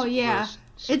the... Oh, yeah.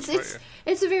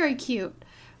 It's very cute.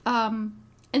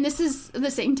 And this is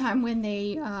the same time when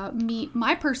they meet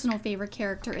my personal favorite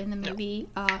character in the movie,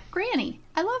 Granny.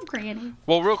 I love Granny.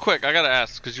 Well, real quick, I gotta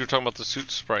ask, because you were talking about the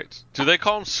suit sprites. Do they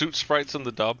call them suit sprites in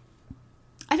the dub?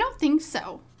 I don't think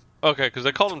so. Okay, because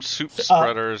they call them soup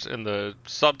spreaders in the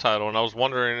subtitle, and I was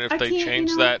wondering if they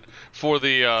changed that for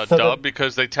the dub,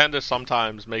 because they tend to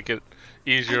sometimes make it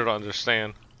easier to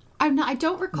understand. I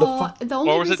don't recall.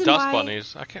 Or was it dust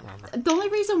bunnies? I can't remember. The only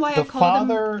reason why I call them...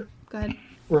 The father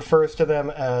refers to them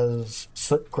as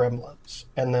soot gremlins,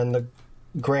 and then the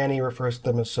granny refers to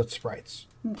them as soot sprites.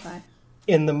 Okay.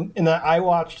 I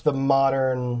watched the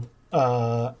modern...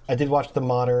 I did watch the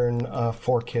modern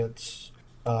 4Kids...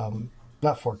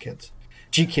 not 4Kids.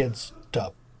 G-Kids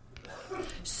dub.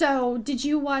 So, did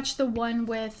you watch the one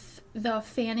with the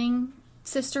Fanning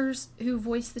sisters who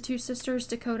voice the two sisters,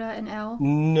 Dakota and Elle?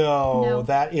 No,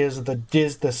 that is the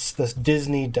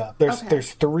Disney dub.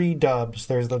 There's 3 dubs.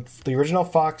 There's the original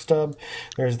Fox dub,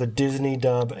 there's the Disney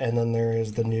dub, and then there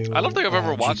is the new. I don't think I've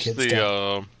ever watched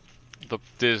the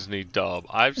Disney dub.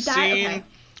 I've seen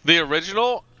the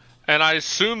original, and I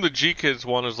assume the G-Kids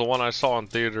one is the one I saw in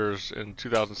theaters in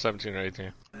 2017 or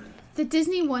 18. The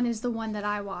Disney one is the one that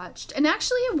I watched, and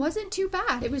actually it wasn't too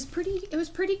bad. It was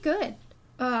pretty good.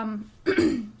 So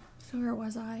where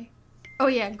was I? Oh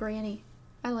yeah, Granny.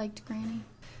 I liked Granny.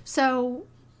 So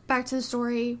back to the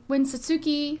story. When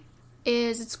Satsuki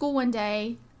is at school one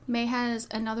day, Mei has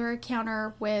another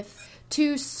encounter with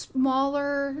 2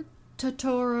 smaller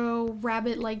Totoro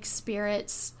rabbit-like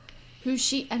spirits who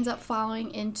she ends up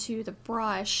following into the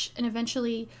brush and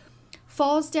eventually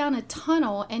falls down a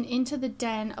tunnel and into the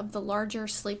den of the larger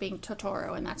sleeping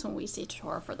Totoro, and that's when we see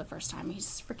Totoro for the first time.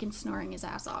 He's freaking snoring his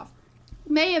ass off.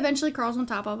 Mei eventually crawls on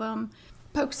top of him,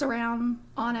 pokes around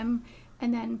on him,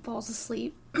 and then falls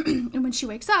asleep. And when she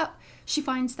wakes up, she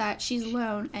finds that she's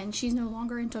alone and she's no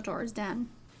longer in Totoro's den.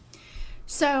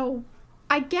 So,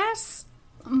 I guess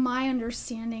my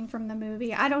understanding from the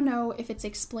movie, I don't know if it's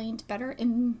explained better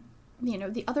in,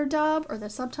 the other dub or the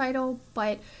subtitle,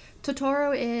 but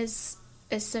Totoro is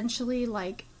essentially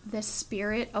like the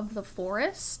spirit of the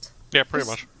forest. Yeah, pretty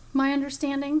much. My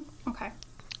understanding? Okay.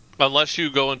 Unless you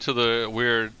go into the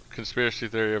weird conspiracy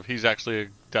theory of he's actually a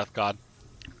death god.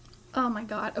 Oh my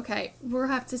god. Okay, we'll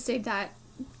have to save that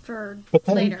for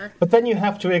later. But then you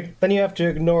have to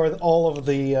ignore all of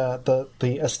the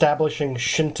establishing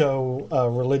Shinto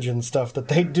religion stuff that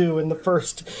they do in the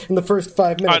first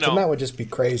 5 minutes, and that would just be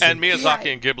crazy. And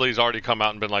Miyazaki and Ghibli's already come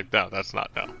out and been like, no, that's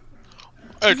not no.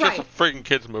 It's just a freaking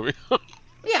kids movie.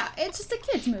 Yeah, it's just a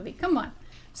kids movie. Come on.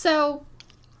 So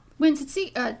when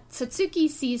Satsuki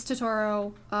sees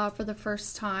Totoro for the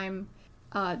first time,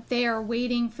 they are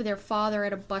waiting for their father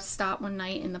at a bus stop one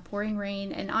night in the pouring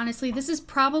rain. And honestly, this is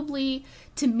probably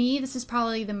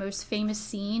the most famous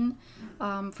scene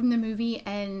from the movie,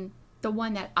 and the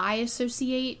one that I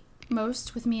associate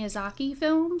most with Miyazaki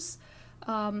films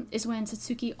is when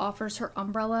Satsuki offers her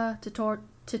umbrella to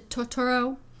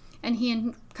Totoro, and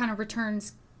he kind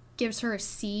of gives her a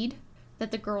seed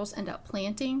that the girls end up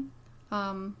planting.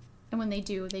 And when they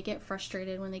do, they get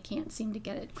frustrated when they can't seem to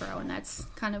get it grow, and that's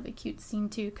kind of a cute scene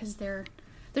too, because they're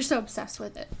so obsessed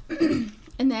with it.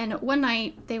 And then one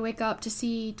night they wake up to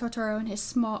see Totoro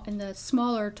and the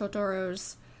smaller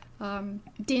Totoros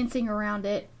dancing around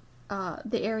it,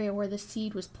 the area where the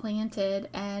seed was planted,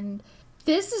 and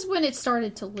this is when it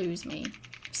started to lose me.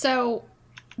 So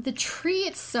the tree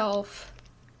itself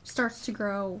starts to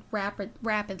grow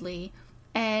rapidly.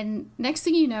 And next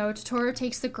thing you know, Totoro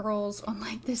takes the girls on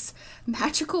like this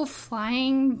magical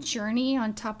flying journey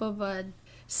on top of a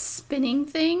spinning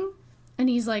thing. And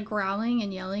he's like growling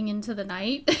and yelling into the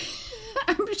night.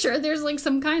 I'm sure there's like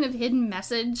some kind of hidden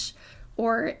message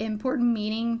or important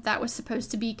meaning that was supposed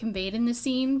to be conveyed in the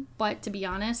scene. But to be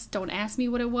honest, don't ask me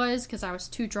what it was, because I was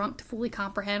too drunk to fully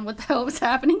comprehend what the hell was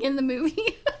happening in the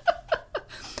movie.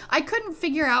 I couldn't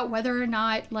figure out whether or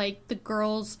not like the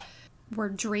girls were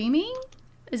dreaming.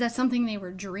 Is that something they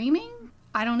were dreaming?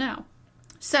 I don't know.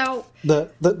 So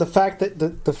the fact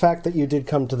that you did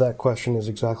come to that question is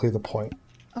exactly the point.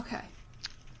 Okay.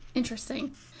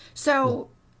 Interesting. So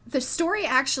the story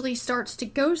actually starts to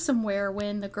go somewhere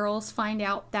when the girls find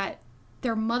out that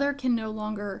their mother can no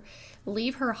longer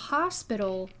leave her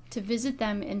hospital to visit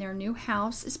them in their new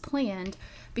house as planned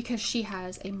because she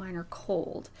has a minor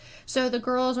cold. So the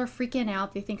girls are freaking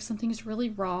out. They think something's really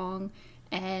wrong,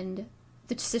 and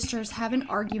the sisters have an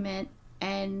argument,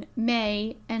 and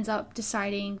Mei ends up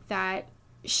deciding that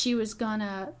she was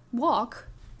gonna walk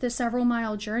the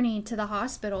several-mile journey to the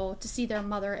hospital to see their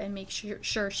mother and make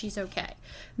sure she's okay.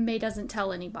 Mei doesn't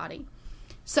tell anybody.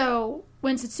 So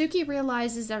when Satsuki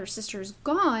realizes that her sister is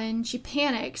gone, she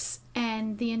panics,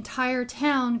 and the entire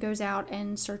town goes out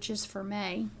and searches for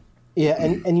Mei.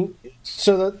 Yeah,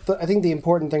 so I think the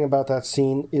important thing about that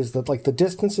scene is that like the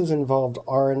distances involved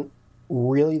aren't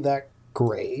really that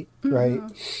great, right?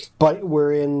 But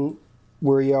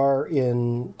we are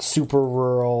in super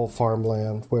rural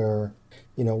farmland where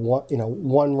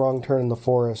one wrong turn in the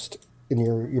forest and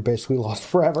you're basically lost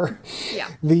forever. Yeah.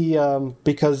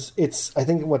 Because it's, I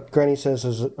think what Granny says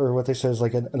is, or what they say is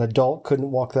like an adult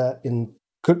couldn't walk that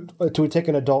it would take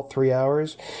an adult 3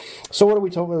 hours. So what are we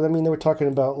talking about? I mean, they were talking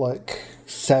about like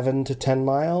 7 to 10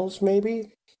 miles,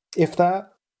 maybe, if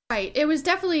that. Right. It was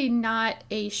definitely not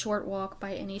a short walk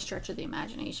by any stretch of the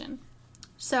imagination.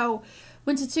 So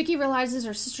when Satsuki realizes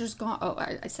her sister's gone... Oh,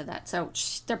 I said that. So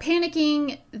they're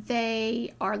panicking.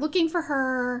 They are looking for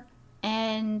her.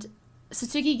 And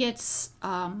Satsuki gets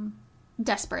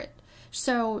desperate.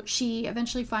 So she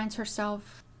eventually finds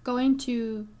herself going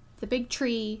to the big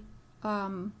tree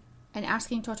and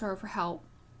asking Totoro for help.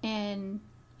 And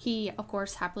he, of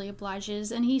course, happily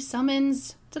obliges, and he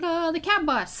summons, ta-da, the cat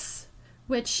bus,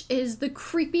 which is the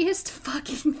creepiest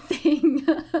fucking thing,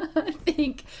 I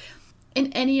think,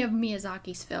 in any of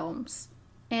Miyazaki's films.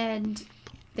 And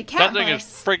the cat bus... That thing is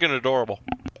freaking adorable.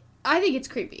 I think it's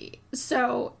creepy.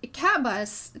 So, cat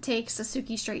bus takes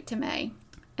Satsuki straight to Mei.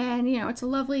 And, you know, it's a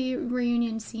lovely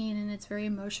reunion scene, and it's very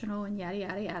emotional, and yada,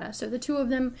 yada, yada. So the two of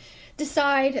them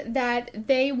decide that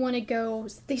they want to go...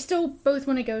 They still both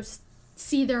want to go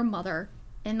see their mother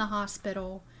in the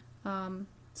hospital.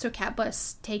 So cat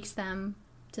bus takes them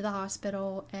to the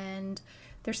hospital, and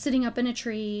they're sitting up in a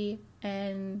tree,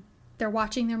 and they're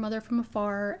watching their mother from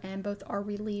afar, and both are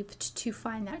relieved to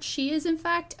find that she is in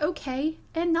fact okay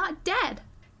and not dead.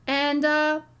 And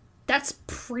that's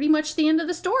pretty much the end of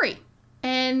the story.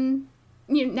 And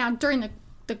you know, now during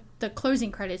the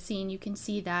closing credits scene, you can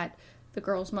see that the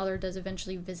girl's mother does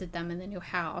eventually visit them in the new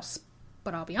house.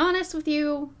 But I'll be honest with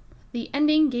you, the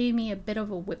ending gave me a bit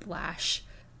of a whiplash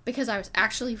because I was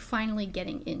actually finally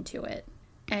getting into it.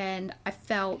 And I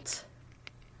felt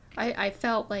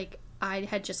like I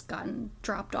had just gotten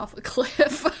dropped off a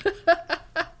cliff.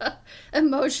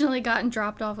 Emotionally gotten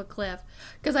dropped off a cliff.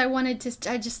 Because I wanted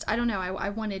to, I don't know, I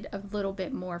wanted a little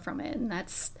bit more from it. And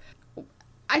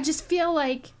I just feel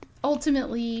like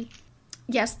ultimately,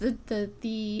 yes,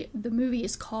 the movie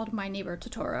is called My Neighbor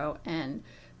Totoro. And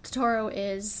Totoro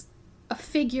is a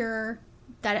figure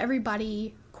that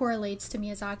everybody correlates to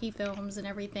Miyazaki films and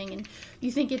everything. And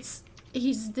you think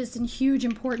he's this huge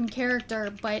important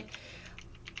character, but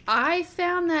I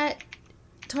found that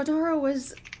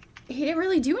Totoro he didn't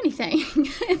really do anything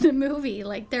in the movie.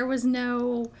 Like, there was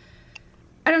no,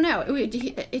 I don't know,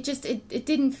 it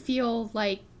didn't feel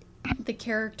like the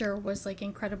character was like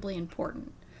incredibly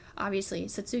important. Obviously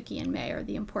Satsuki and Mei are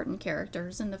the important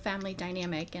characters in the family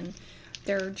dynamic and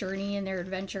their journey and their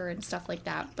adventure and stuff like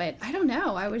that, but I don't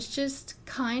know, I was just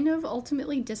kind of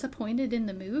ultimately disappointed in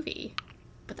the movie.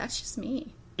 But that's just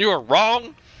me. You are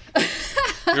wrong.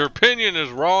 Your opinion is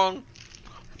wrong.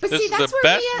 But this see, is the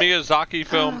best Miyazaki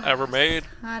film ever made.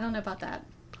 I don't know about that.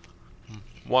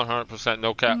 100%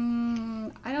 no cap.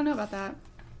 I don't know about that.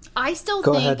 I still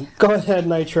Go think... ahead,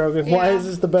 Nitro. Yeah. Why is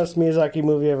this the best Miyazaki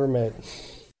movie ever made?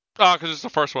 Because it's the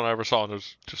first one I ever saw, and it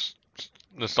was just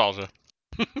nostalgia.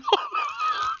 It's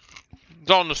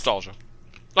all nostalgia.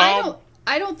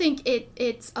 I don't think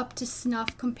it's up to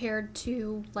snuff compared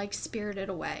to, like, Spirited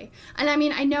Away. And I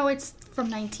mean, I know it's from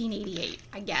 1988.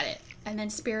 I get it. And then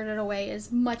Spirited Away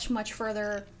is much, much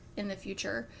further in the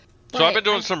future. But so I've been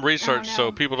doing some research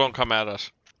so people don't come at us.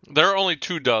 There are only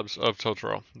two dubs of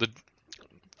Totoro. The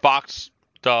Fox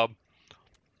dub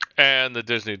and the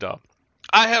Disney dub.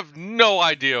 I have no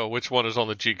idea which one is on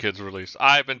the G-Kids release.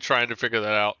 I've been trying to figure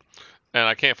that out, and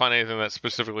I can't find anything that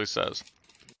specifically says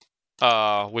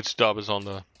which dub is on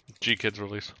the G-Kids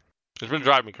release. It's been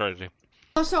driving me crazy.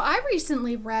 Oh, so I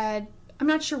recently read, I'm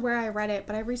not sure where I read it,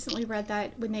 but I recently read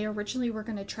that when they originally were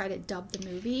going to try to dub the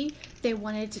movie, they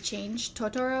wanted to change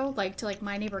Totoro, like, to, like,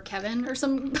 My Neighbor Kevin or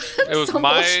some It was some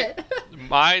bullshit.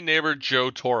 My Neighbor Joe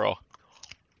Toro.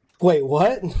 Wait,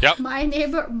 what? Yep. My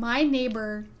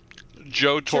neighbor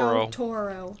Joe Toro. Joe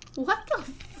Toro. What the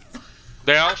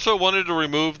They also wanted to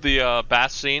remove the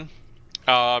bath scene.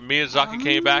 Miyazaki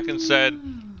came back and said,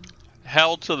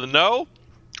 hell to the no.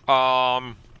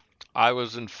 I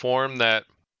was informed that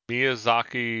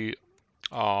Miyazaki,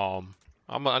 I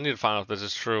need to find out if this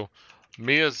is true.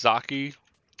 Miyazaki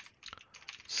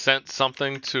sent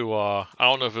something to, I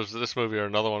don't know if it was this movie or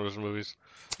another one of his movies.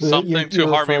 Something to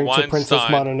Harvey Weinstein. Princess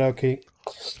Mononoke.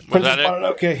 Princess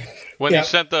Mononoke. When he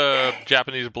sent the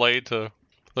Japanese blade to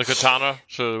the katana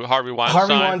to Harvey Weinstein.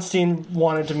 Harvey Weinstein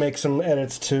wanted to make some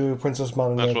edits to Princess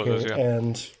Mononoke. That's what it is, yeah.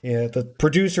 And the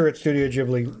producer at Studio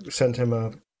Ghibli sent him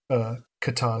a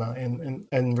katana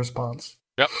in response.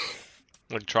 Yep.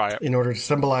 Like, try it. In order to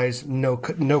symbolize no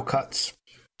cuts.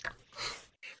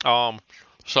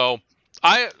 So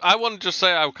I want to just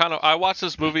say I watched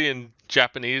this movie in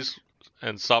Japanese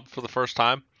and sub for the first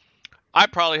time. I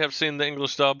probably have seen the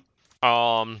English dub.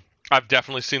 I've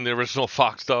definitely seen the original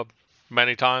Fox dub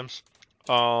many times.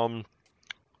 And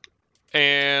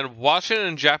watching it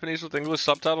in Japanese with English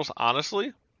subtitles,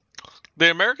 honestly, the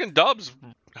American dubs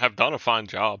have done a fine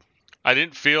job. I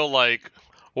didn't feel like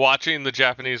watching the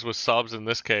Japanese with subs in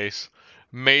this case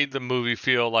made the movie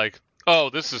feel like,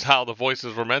 oh, this is how the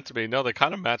voices were meant to be. No, they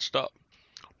kind of matched up.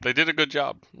 They did a good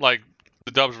job. Like,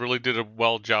 the dubs really did a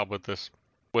well job with this,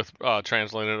 with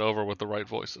translating it over with the right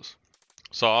voices.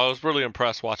 So I was really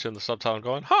impressed watching the subtitle and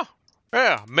going, huh,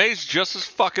 yeah, May's just as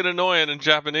fucking annoying in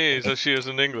Japanese as she is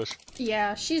in English.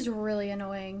 Yeah, she's really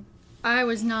annoying. I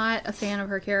was not a fan of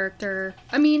her character.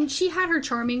 I mean, she had her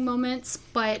charming moments,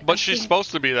 but... But she's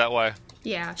supposed to be that way.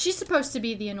 Yeah, she's supposed to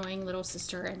be the annoying little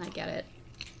sister, and I get it.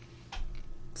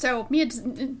 So,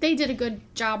 they did a good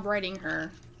job writing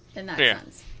her in that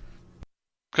sense.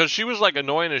 Because she was, like,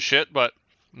 annoying as shit, but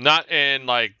not in,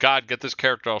 like, God, get this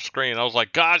character off screen. I was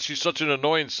like, God, she's such an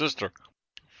annoying sister.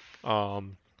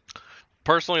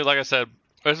 Personally, like I said,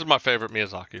 this is my favorite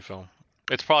Miyazaki film.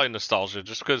 It's probably nostalgia,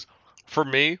 just because, for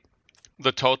me,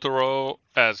 the Totoro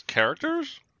as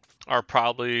characters are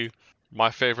probably my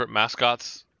favorite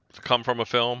mascots to come from a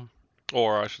film,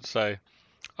 or I should say,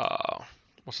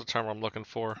 what's the term I'm looking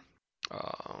for?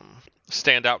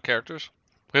 Standout characters,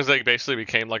 because they basically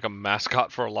became like a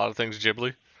mascot for a lot of things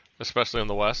Ghibli, especially in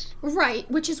the West. Right,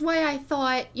 which is why I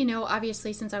thought,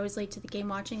 obviously since I was late to the game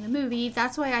watching the movie,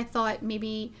 that's why I thought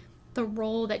maybe the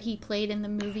role that he played in the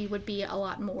movie would be a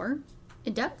lot more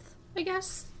in depth, I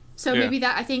guess. So maybe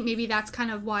that's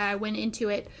kind of why I went into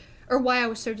it, or why I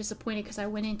was so disappointed, because I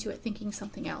went into it thinking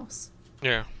something else.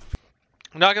 Yeah.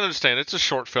 Now I can understand, it's a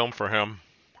short film for him.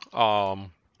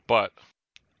 But...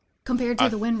 Compared to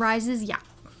The Wind Rises, yeah.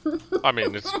 I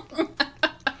mean,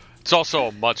 it's also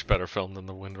a much better film than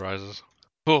The Wind Rises.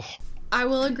 Ooh. I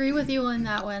will agree with you on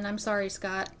that one. I'm sorry,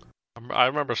 Scott. I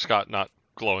remember Scott not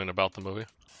glowing about the movie.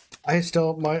 I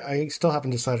still haven't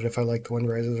decided if I like The Wind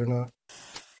Rises or not.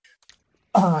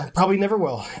 Probably never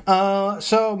will.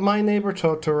 So My Neighbor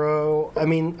Totoro. I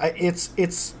mean,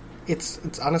 it's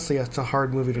honestly, it's a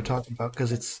hard movie to talk about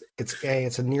because it's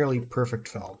a nearly perfect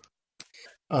film.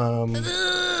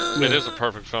 It is a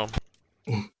perfect film.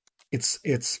 It's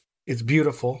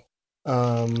beautiful.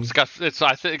 I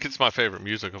think it's my favorite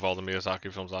music of all the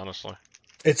Miyazaki films, honestly.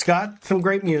 It's got some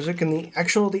great music, and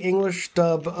the English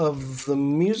dub of the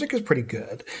music is pretty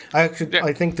good. I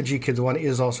think the G-Kids one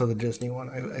is also the Disney one.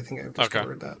 I think I've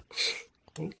discovered that.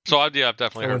 So I've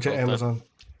definitely heard went to Amazon.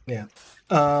 Then.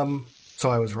 Yeah.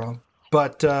 So I was wrong,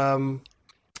 but yeah,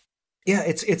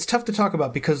 it's tough to talk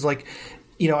about because, like,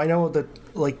 I know that,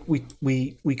 like,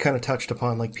 we kind of touched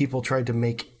upon, like, people tried to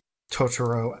make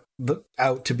Totoro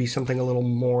out to be something a little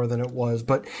more than it was,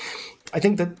 but I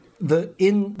think that the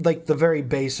very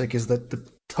basic is that the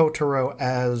Totoro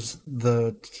as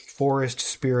the forest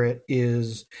spirit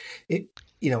is, it,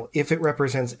 if it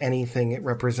represents anything, it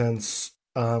represents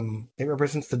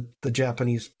the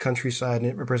Japanese countryside,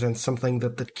 and it represents something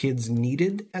that the kids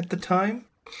needed at the time,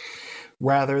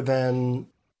 rather than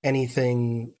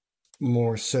anything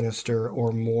more sinister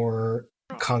or more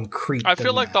concrete. I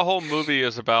feel like the whole movie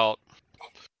is about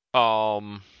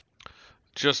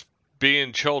just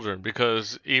being children,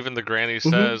 because even the granny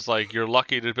says, like, you're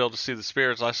lucky to be able to see the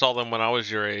spirits. I saw them when I was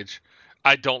your age.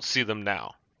 I don't see them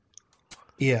now.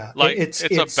 Yeah. Like, it's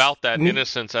about that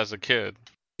innocence as a kid.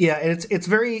 Yeah, and it's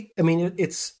very, I mean,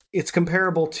 it's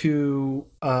comparable to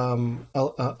a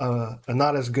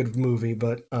not as good movie,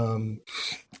 but one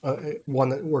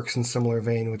that works in similar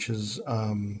vein, which is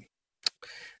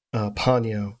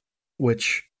Ponyo,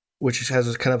 which has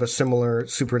a kind of a similar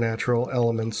supernatural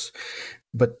elements,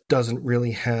 but doesn't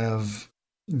really have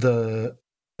a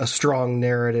strong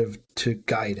narrative to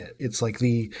guide it. It's like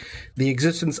the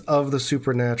existence of the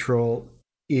supernatural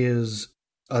is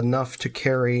enough to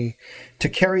carry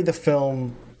the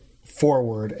film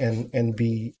forward and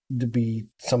be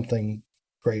something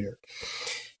greater.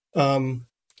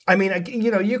 I mean,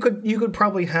 you could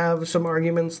probably have some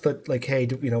arguments that, like, hey,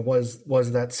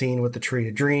 was that scene with the tree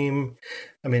a dream?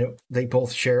 I mean, they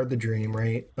both shared the dream,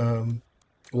 right?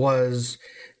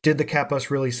 Did the Kappas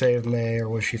really save May, or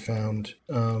was she found?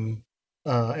 And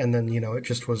then, it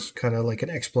just was kind of like an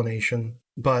explanation,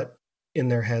 but in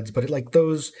their heads. But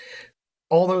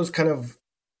all those kind of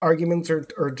arguments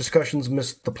or discussions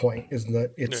missed the point. Is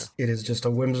that it is just a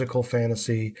whimsical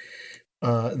fantasy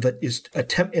that is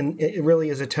it really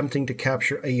is attempting to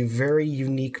capture a very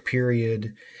unique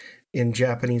period in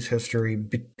Japanese history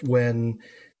when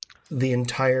the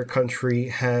entire country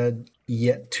had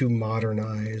yet to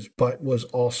modernize, but was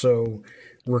also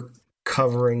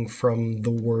recovering from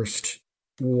the worst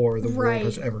war the world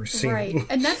has ever seen. Right,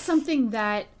 and that's something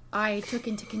that I took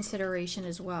into consideration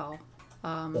as well,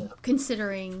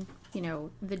 considering,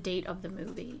 the date of the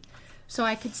movie. So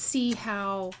I could see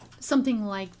how something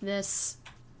like this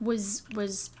was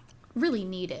really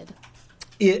needed.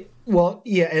 And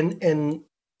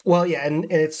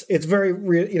it's very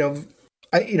real.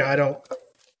 I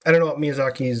don't know what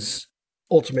Miyazaki's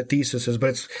ultimate thesis is,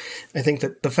 but I think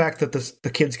that the fact that the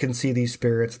kids can see these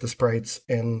spirits, the sprites,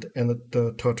 and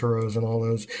the Totoros and all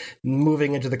those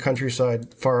moving into the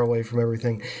countryside far away from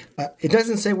everything. It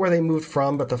doesn't say where they moved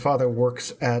from, but the father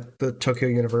works at the Tokyo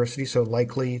University, so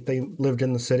likely they lived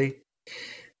in the city.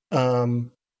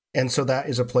 And so that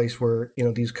is a place where,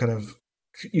 these kind of,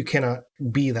 you cannot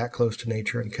be that close to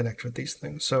nature and connect with these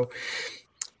things. So,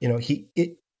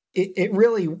 it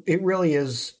really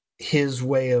is his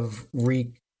way of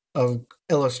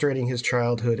illustrating his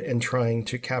childhood and trying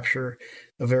to capture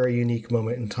a very unique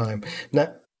moment in time.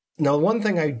 Now, one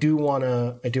thing I do want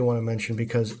to mention,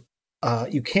 because I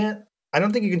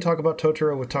don't think you can talk about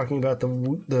Totoro with talking about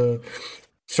the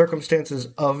circumstances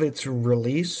of its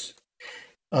release,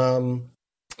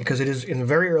 because it is in a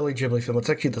very early Ghibli film. It's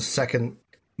actually the second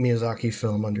Miyazaki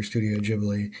film under Studio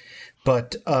Ghibli,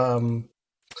 but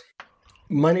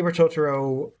My Neighbor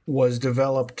Totoro was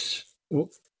developed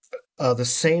the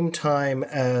same time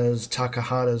as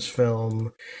Takahata's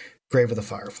film Grave of the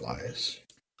Fireflies,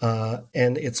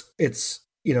 and it's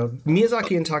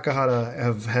Miyazaki and Takahata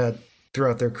have had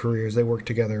throughout their careers. They worked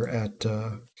together at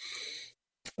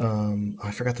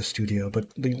I forgot the studio,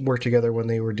 but they worked together when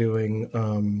they were doing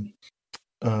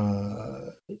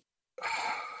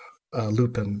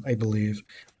Lupin, I believe.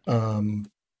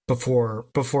 Before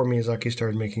Miyazaki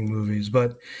started making movies,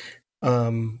 but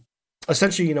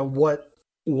essentially,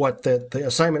 what the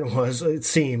assignment was, it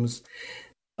seems,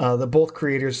 the both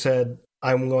creators said,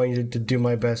 "I'm going to do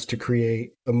my best to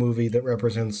create a movie that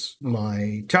represents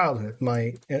my childhood,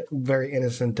 my very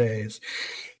innocent days,"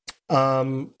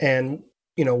 and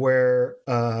where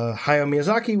Hayao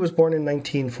Miyazaki was born in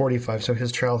 1945, so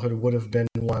his childhood would have been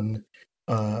one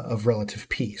of relative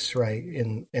peace, right,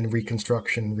 in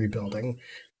reconstruction, rebuilding.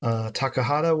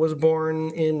 Takahata was born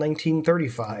in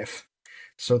 1935,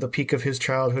 so the peak of his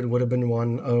childhood would have been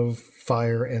one of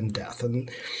fire and death. And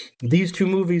these two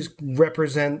movies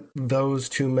represent those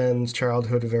two men's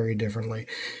childhood very differently.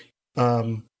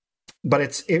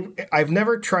 But I've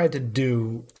never tried to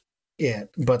do it,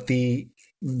 but the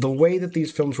way that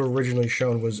these films were originally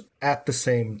shown was at the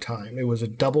same time. It was a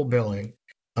double billing.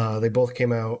 They both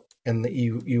came out, and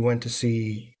you went to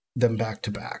see them back to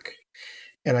back.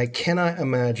 And I cannot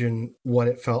imagine what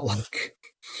it felt like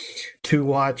to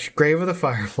watch Grave of the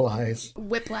Fireflies.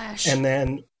 Whiplash. And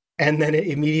then it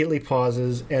immediately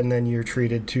pauses, and then you're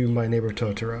treated to My Neighbor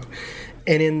Totoro.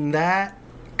 And in that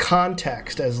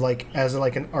context, as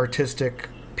an artistic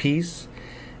piece,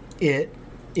 it,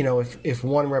 if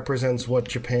one represents what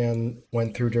Japan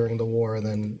went through during the war,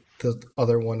 then the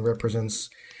other one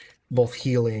represents both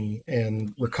healing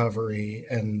and recovery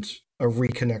and a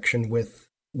reconnection with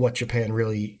what Japan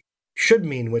really should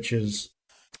mean, which is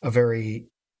a very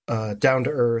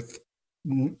down-to-earth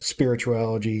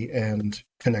spirituality and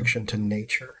connection to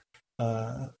nature.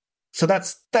 So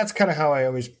that's kind of how I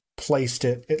always placed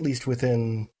it, at least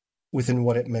within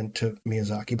what it meant to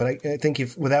Miyazaki. But I think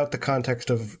without the context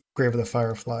of Grave of the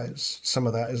Fireflies, some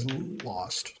of that is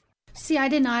lost. See, I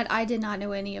did not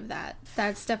know any of that.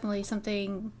 That's definitely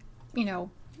something,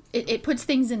 it puts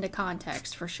things into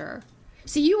context for sure.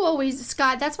 So you always,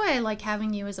 Scott, that's why I like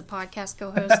having you as a podcast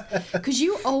co-host, because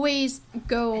you always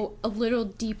go a little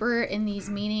deeper in these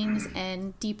meanings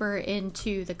and deeper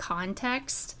into the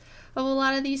context of a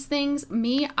lot of these things.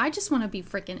 Me, I just want to be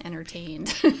freaking entertained.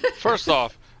 First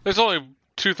off, there's only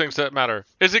two things that matter.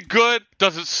 Is it good?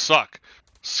 Does it suck?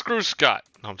 Screw Scott.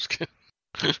 No, I'm just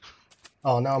kidding.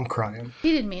 Oh, now I'm crying.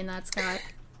 He didn't mean that, Scott.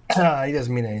 He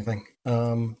doesn't mean anything.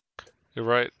 You're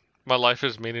right. My life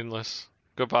is meaningless.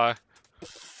 Goodbye.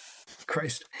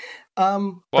 Christ.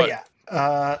 But yeah,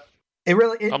 I'm leaving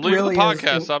really the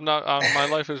podcast. I'm not. My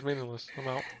life is meaningless. I'm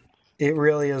out. It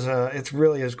really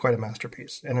is quite a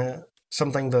masterpiece, and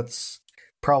something that's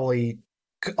probably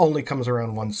only comes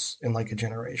around once in like a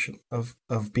generation of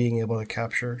being able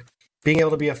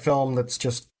to be a film that's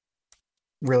just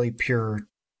really pure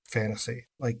fantasy,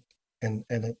 like, and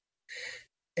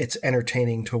it's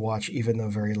entertaining to watch, even though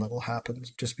very little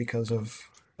happens, just because of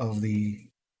the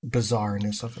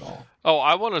bizarreness of it all. Oh,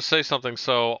 I want to say something.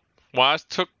 So when I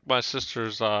took my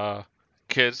sister's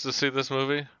kids to see this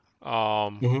movie,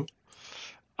 Mm-hmm.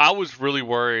 I was really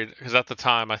worried because at the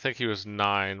time, I think he was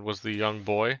 9, was the young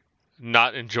boy,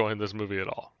 not enjoying this movie at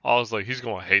all. I was like, he's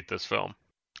going to hate this film.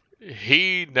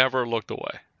 He never looked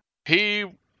away. He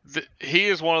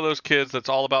is one of those kids that's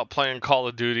all about playing Call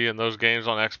of Duty and those games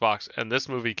on Xbox, and this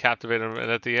movie captivated him.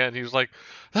 And at the end, he was like,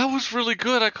 that was really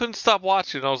good. I couldn't stop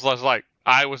watching. I was like,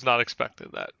 I was not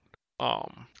expecting that.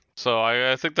 So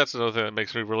I think that's another thing that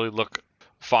makes me really look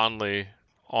fondly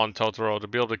on Totoro, to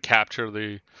be able to capture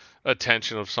the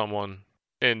attention of someone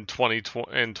in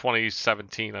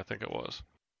 2017, I think it was.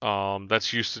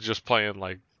 That's used to just playing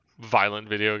like violent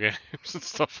video games and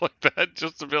stuff like that,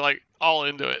 just to be like all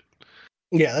into it.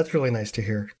 Yeah, that's really nice to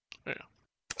hear. Yeah,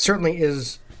 certainly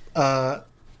is. Well,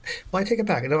 I take it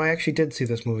back. No, I actually did see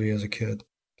this movie as a kid,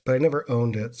 but I never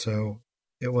owned it, so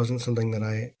it wasn't something that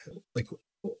I like.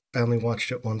 I only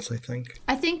watched it once, I think.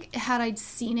 I think had I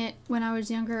seen it when I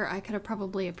was younger, I could have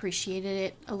probably appreciated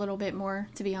it a little bit more,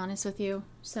 to be honest with you.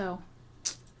 So,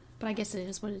 but I guess it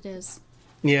is what it is.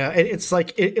 Yeah, it's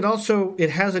like it also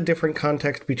has a different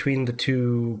context between the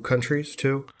two countries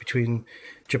too, between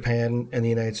Japan and the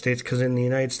United States, because in the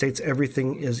United States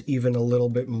everything is even a little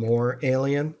bit more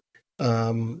alien.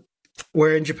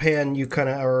 Where in Japan you kind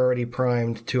of are already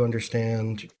primed to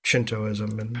understand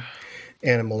Shintoism and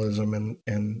animalism,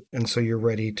 and so you're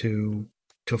ready to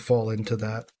fall into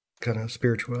that kind of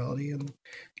spirituality and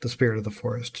the spirit of the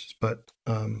forest. But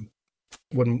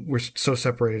when we're so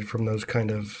separated from those kind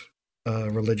of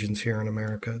religions here in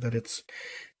America, that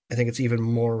I think it's even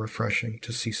more refreshing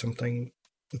to see something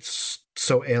that's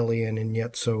so alien and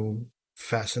yet so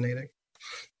fascinating.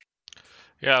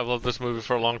 Yeah, I've loved this movie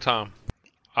for a long time.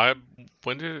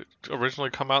 When did it originally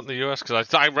come out in the U.S.?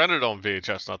 Because I rented it on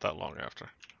VHS not that long after.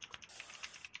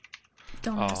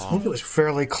 I think it was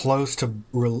fairly close to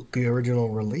the original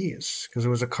release, because it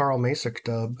was a Carl Macek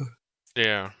dub.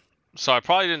 Yeah. So I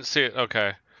probably didn't see it.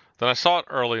 Okay. Then I saw it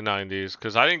early 90s,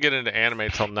 because I didn't get into anime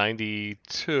until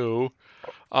 92. It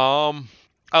was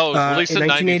released in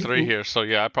 93 here, so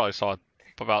yeah, I probably saw it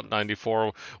about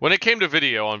 94. When it came to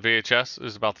video on VHS,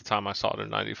 is about the time I saw it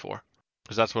in 94.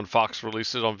 Because that's when Fox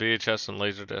released it on VHS and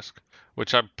Laserdisc,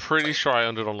 which I'm pretty sure I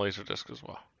owned it on Laserdisc as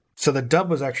well. So the dub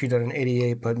was actually done in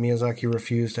 88, but Miyazaki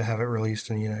refused to have it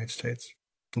released in the United States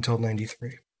until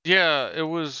 93. Yeah, it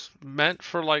was meant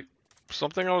for, like,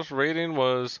 something I was reading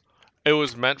was, it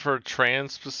was meant for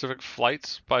trans-specific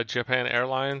flights by Japan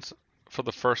Airlines for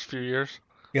the first few years.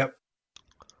 Yep.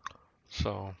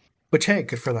 So. Which, hey,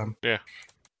 good for them. Yeah.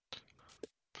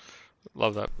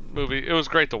 Love that movie. It was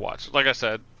great to watch. Like I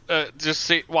said,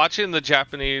 watching the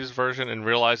Japanese version and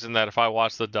realizing that if I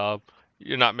watch the dub,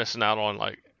 you're not missing out on,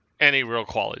 like, any real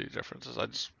quality differences. I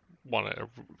just want to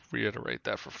reiterate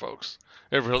that for folks.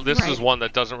 This is one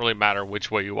that doesn't really matter which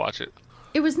way you watch it.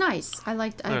 It was nice. I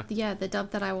liked, the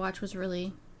dub that I watched was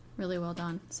really, really well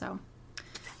done. So,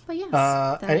 but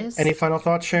yes, any final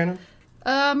thoughts, Shannon?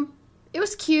 It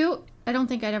was cute. I don't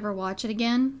think I'd ever watch it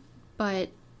again, but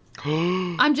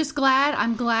I'm just glad.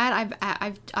 I'm glad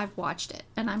I've watched it,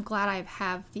 and I'm glad I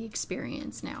have the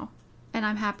experience now, and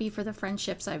I'm happy for the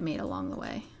friendships I've made along the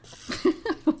way.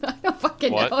 I don't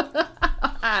fucking know.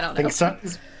 I don't know.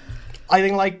 I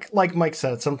think like Mike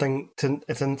said, it's something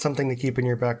to keep in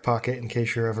your back pocket in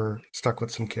case you're ever stuck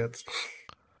with some kids.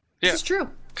 Yeah, this is true.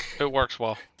 It works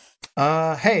well.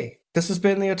 Hey, this has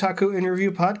been the Otaku In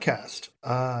Review podcast.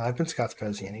 I've been Scott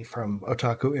Spaziani from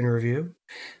Otaku In Review.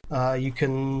 You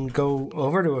can go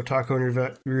over to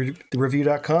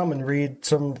otakuinreview.com and read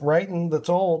some writing that's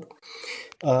old.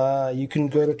 You can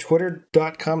go to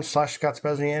twitter.com/Scott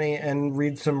Spaziani and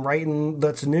read some writing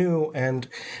that's new and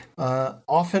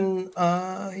often,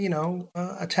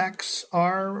 attacks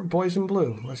our boys in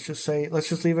blue. Let's just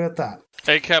leave it at that.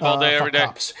 ACAB all day, every day.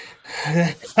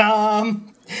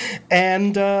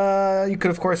 And you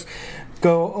could, of course,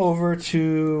 go over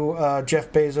to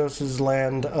Jeff Bezos'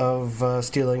 land of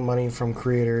stealing money from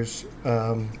creators,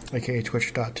 aka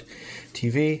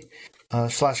twitch.tv.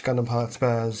 /Gundam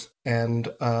Hotspaz, and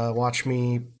watch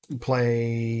me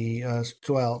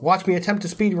watch me attempt to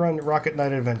speedrun Rocket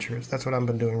Knight Adventures. That's what I've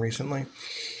been doing recently.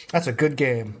 That's a good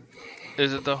game.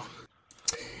 Is it, though?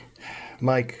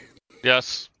 Mike.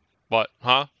 Yes. What?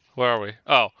 Huh? Where are we?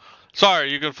 Oh,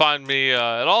 sorry. You can find me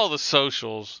at all the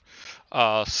socials,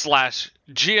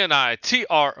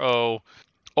 /GNITRO,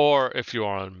 or if you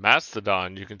are on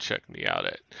Mastodon, you can check me out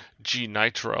at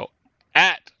GNitro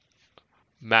at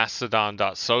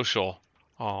mastodon.social.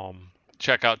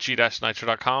 Check out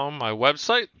g-nitro.com, my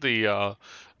website. The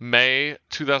May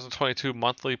 2022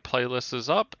 monthly playlist is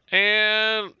up.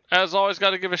 And as always, got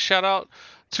to give a shout out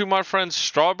to my friend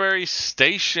Strawberry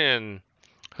Station,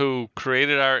 who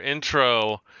created our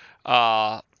intro.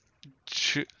 June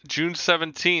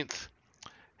 17th,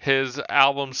 his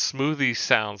album Smoothie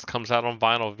Sounds comes out on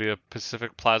vinyl via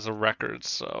Pacific Plaza Records.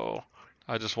 So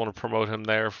I just want to promote him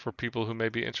there for people who may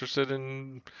be interested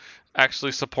in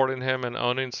actually supporting him and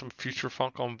owning some future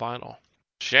funk on vinyl.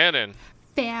 Shannon.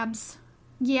 Fabs.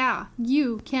 Yeah,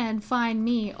 you can find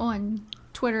me on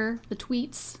Twitter, the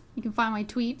tweets. You can find my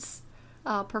tweets,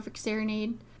 Perfect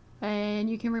Serenade. And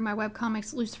you can read my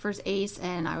webcomics, Lucifer's Ace,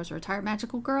 and I Was a Retired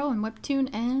Magical Girl, and Webtoon,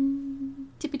 and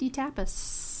Tippity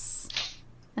Tapas.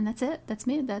 And that's it. That's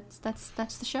me. That's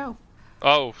the show.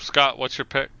 Oh, Scott, what's your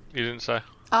pick? You didn't say.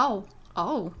 Oh,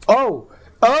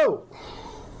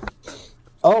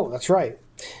 that's right.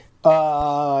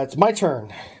 It's my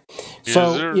turn.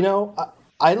 So, you know,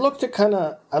 I looked at kind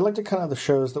of the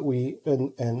shows that we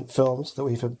and films that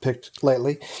we've picked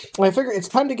lately. And I figure it's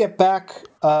time to get back.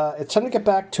 It's time to get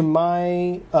back to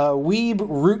my weeb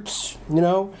roots, you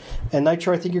know. And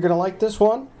Nitro, I think you're going to like this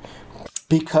one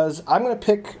because I'm going to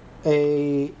pick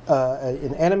an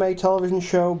anime television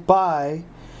show by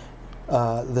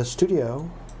the studio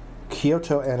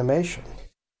Kyoto Animation.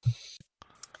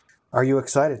 Are you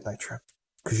excited, Nitro?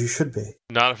 Because you should be.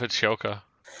 Not if it's Shoka.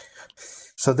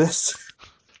 So this,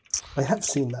 I have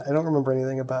seen that. I don't remember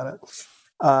anything about it.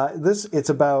 This is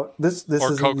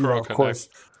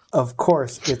of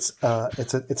course it's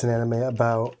an anime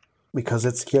about, because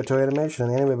it's Kyoto Animation,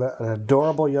 an anime about an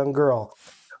adorable young girl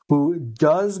who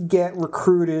does get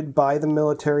recruited by the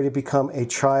military to become a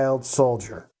child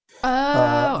soldier.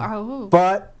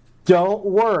 But don't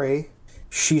worry,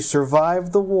 she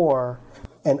survived the war,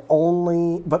 and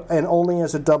only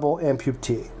as a double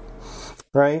amputee,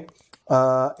 right?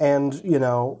 And you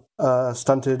know,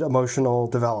 stunted emotional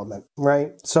development,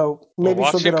 right? So maybe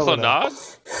she'll get over that.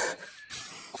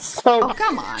 So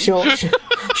come on.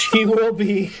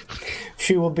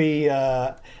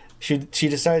 She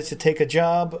decides to take a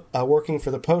job working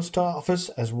for the post office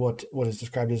as what is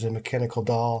described as a mechanical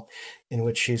doll, in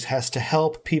which she has to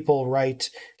help people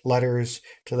write letters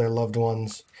to their loved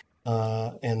ones,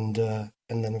 and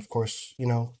then of course, you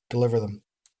know, deliver them.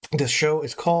 This show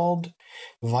is called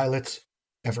Violet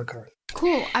Evergarden.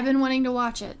 Cool. I've been wanting to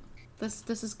watch it. This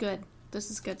is good.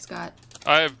 This is good, Scott.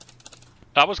 I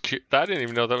didn't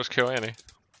even know that was KyoAni.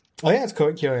 Oh yeah, it's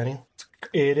KyoAni.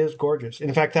 It is gorgeous.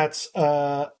 In fact, that's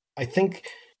I think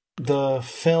the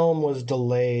film was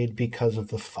delayed because of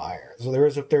the fire. So there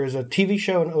is a TV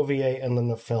show, an OVA, and then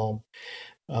the film.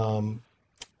 And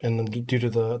then due to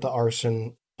the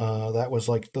arson, that was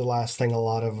like the last thing a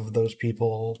lot of those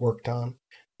people worked on,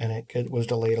 and it was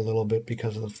delayed a little bit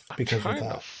because of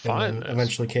that. And then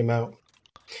eventually came out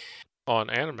on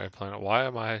Anime Planet. Why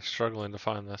am I struggling to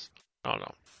find this? I don't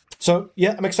know. So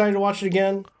yeah, I'm excited to watch it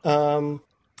again. I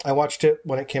watched it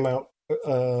when it came out,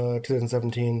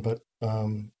 2017, but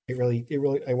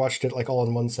I watched it like all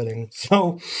in one sitting.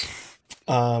 So,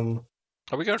 are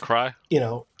we gonna cry? You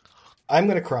know, I'm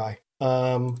gonna cry.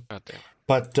 God damn.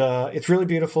 But it's really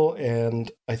beautiful,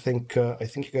 and I think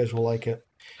you guys will like it.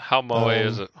 How moe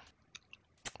is it?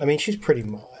 I mean, she's pretty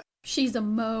moe. She's a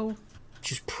moe.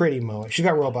 She's pretty moe. She's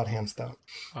got robot hands though.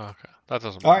 Oh, okay, that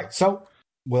doesn't matter. All right, so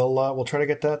we'll try to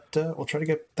get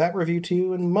that review to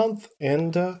you in a month.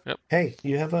 And yep. Hey,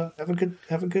 you have a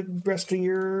good rest of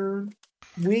your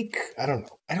week. I don't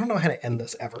know how to end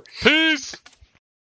this ever. Peace.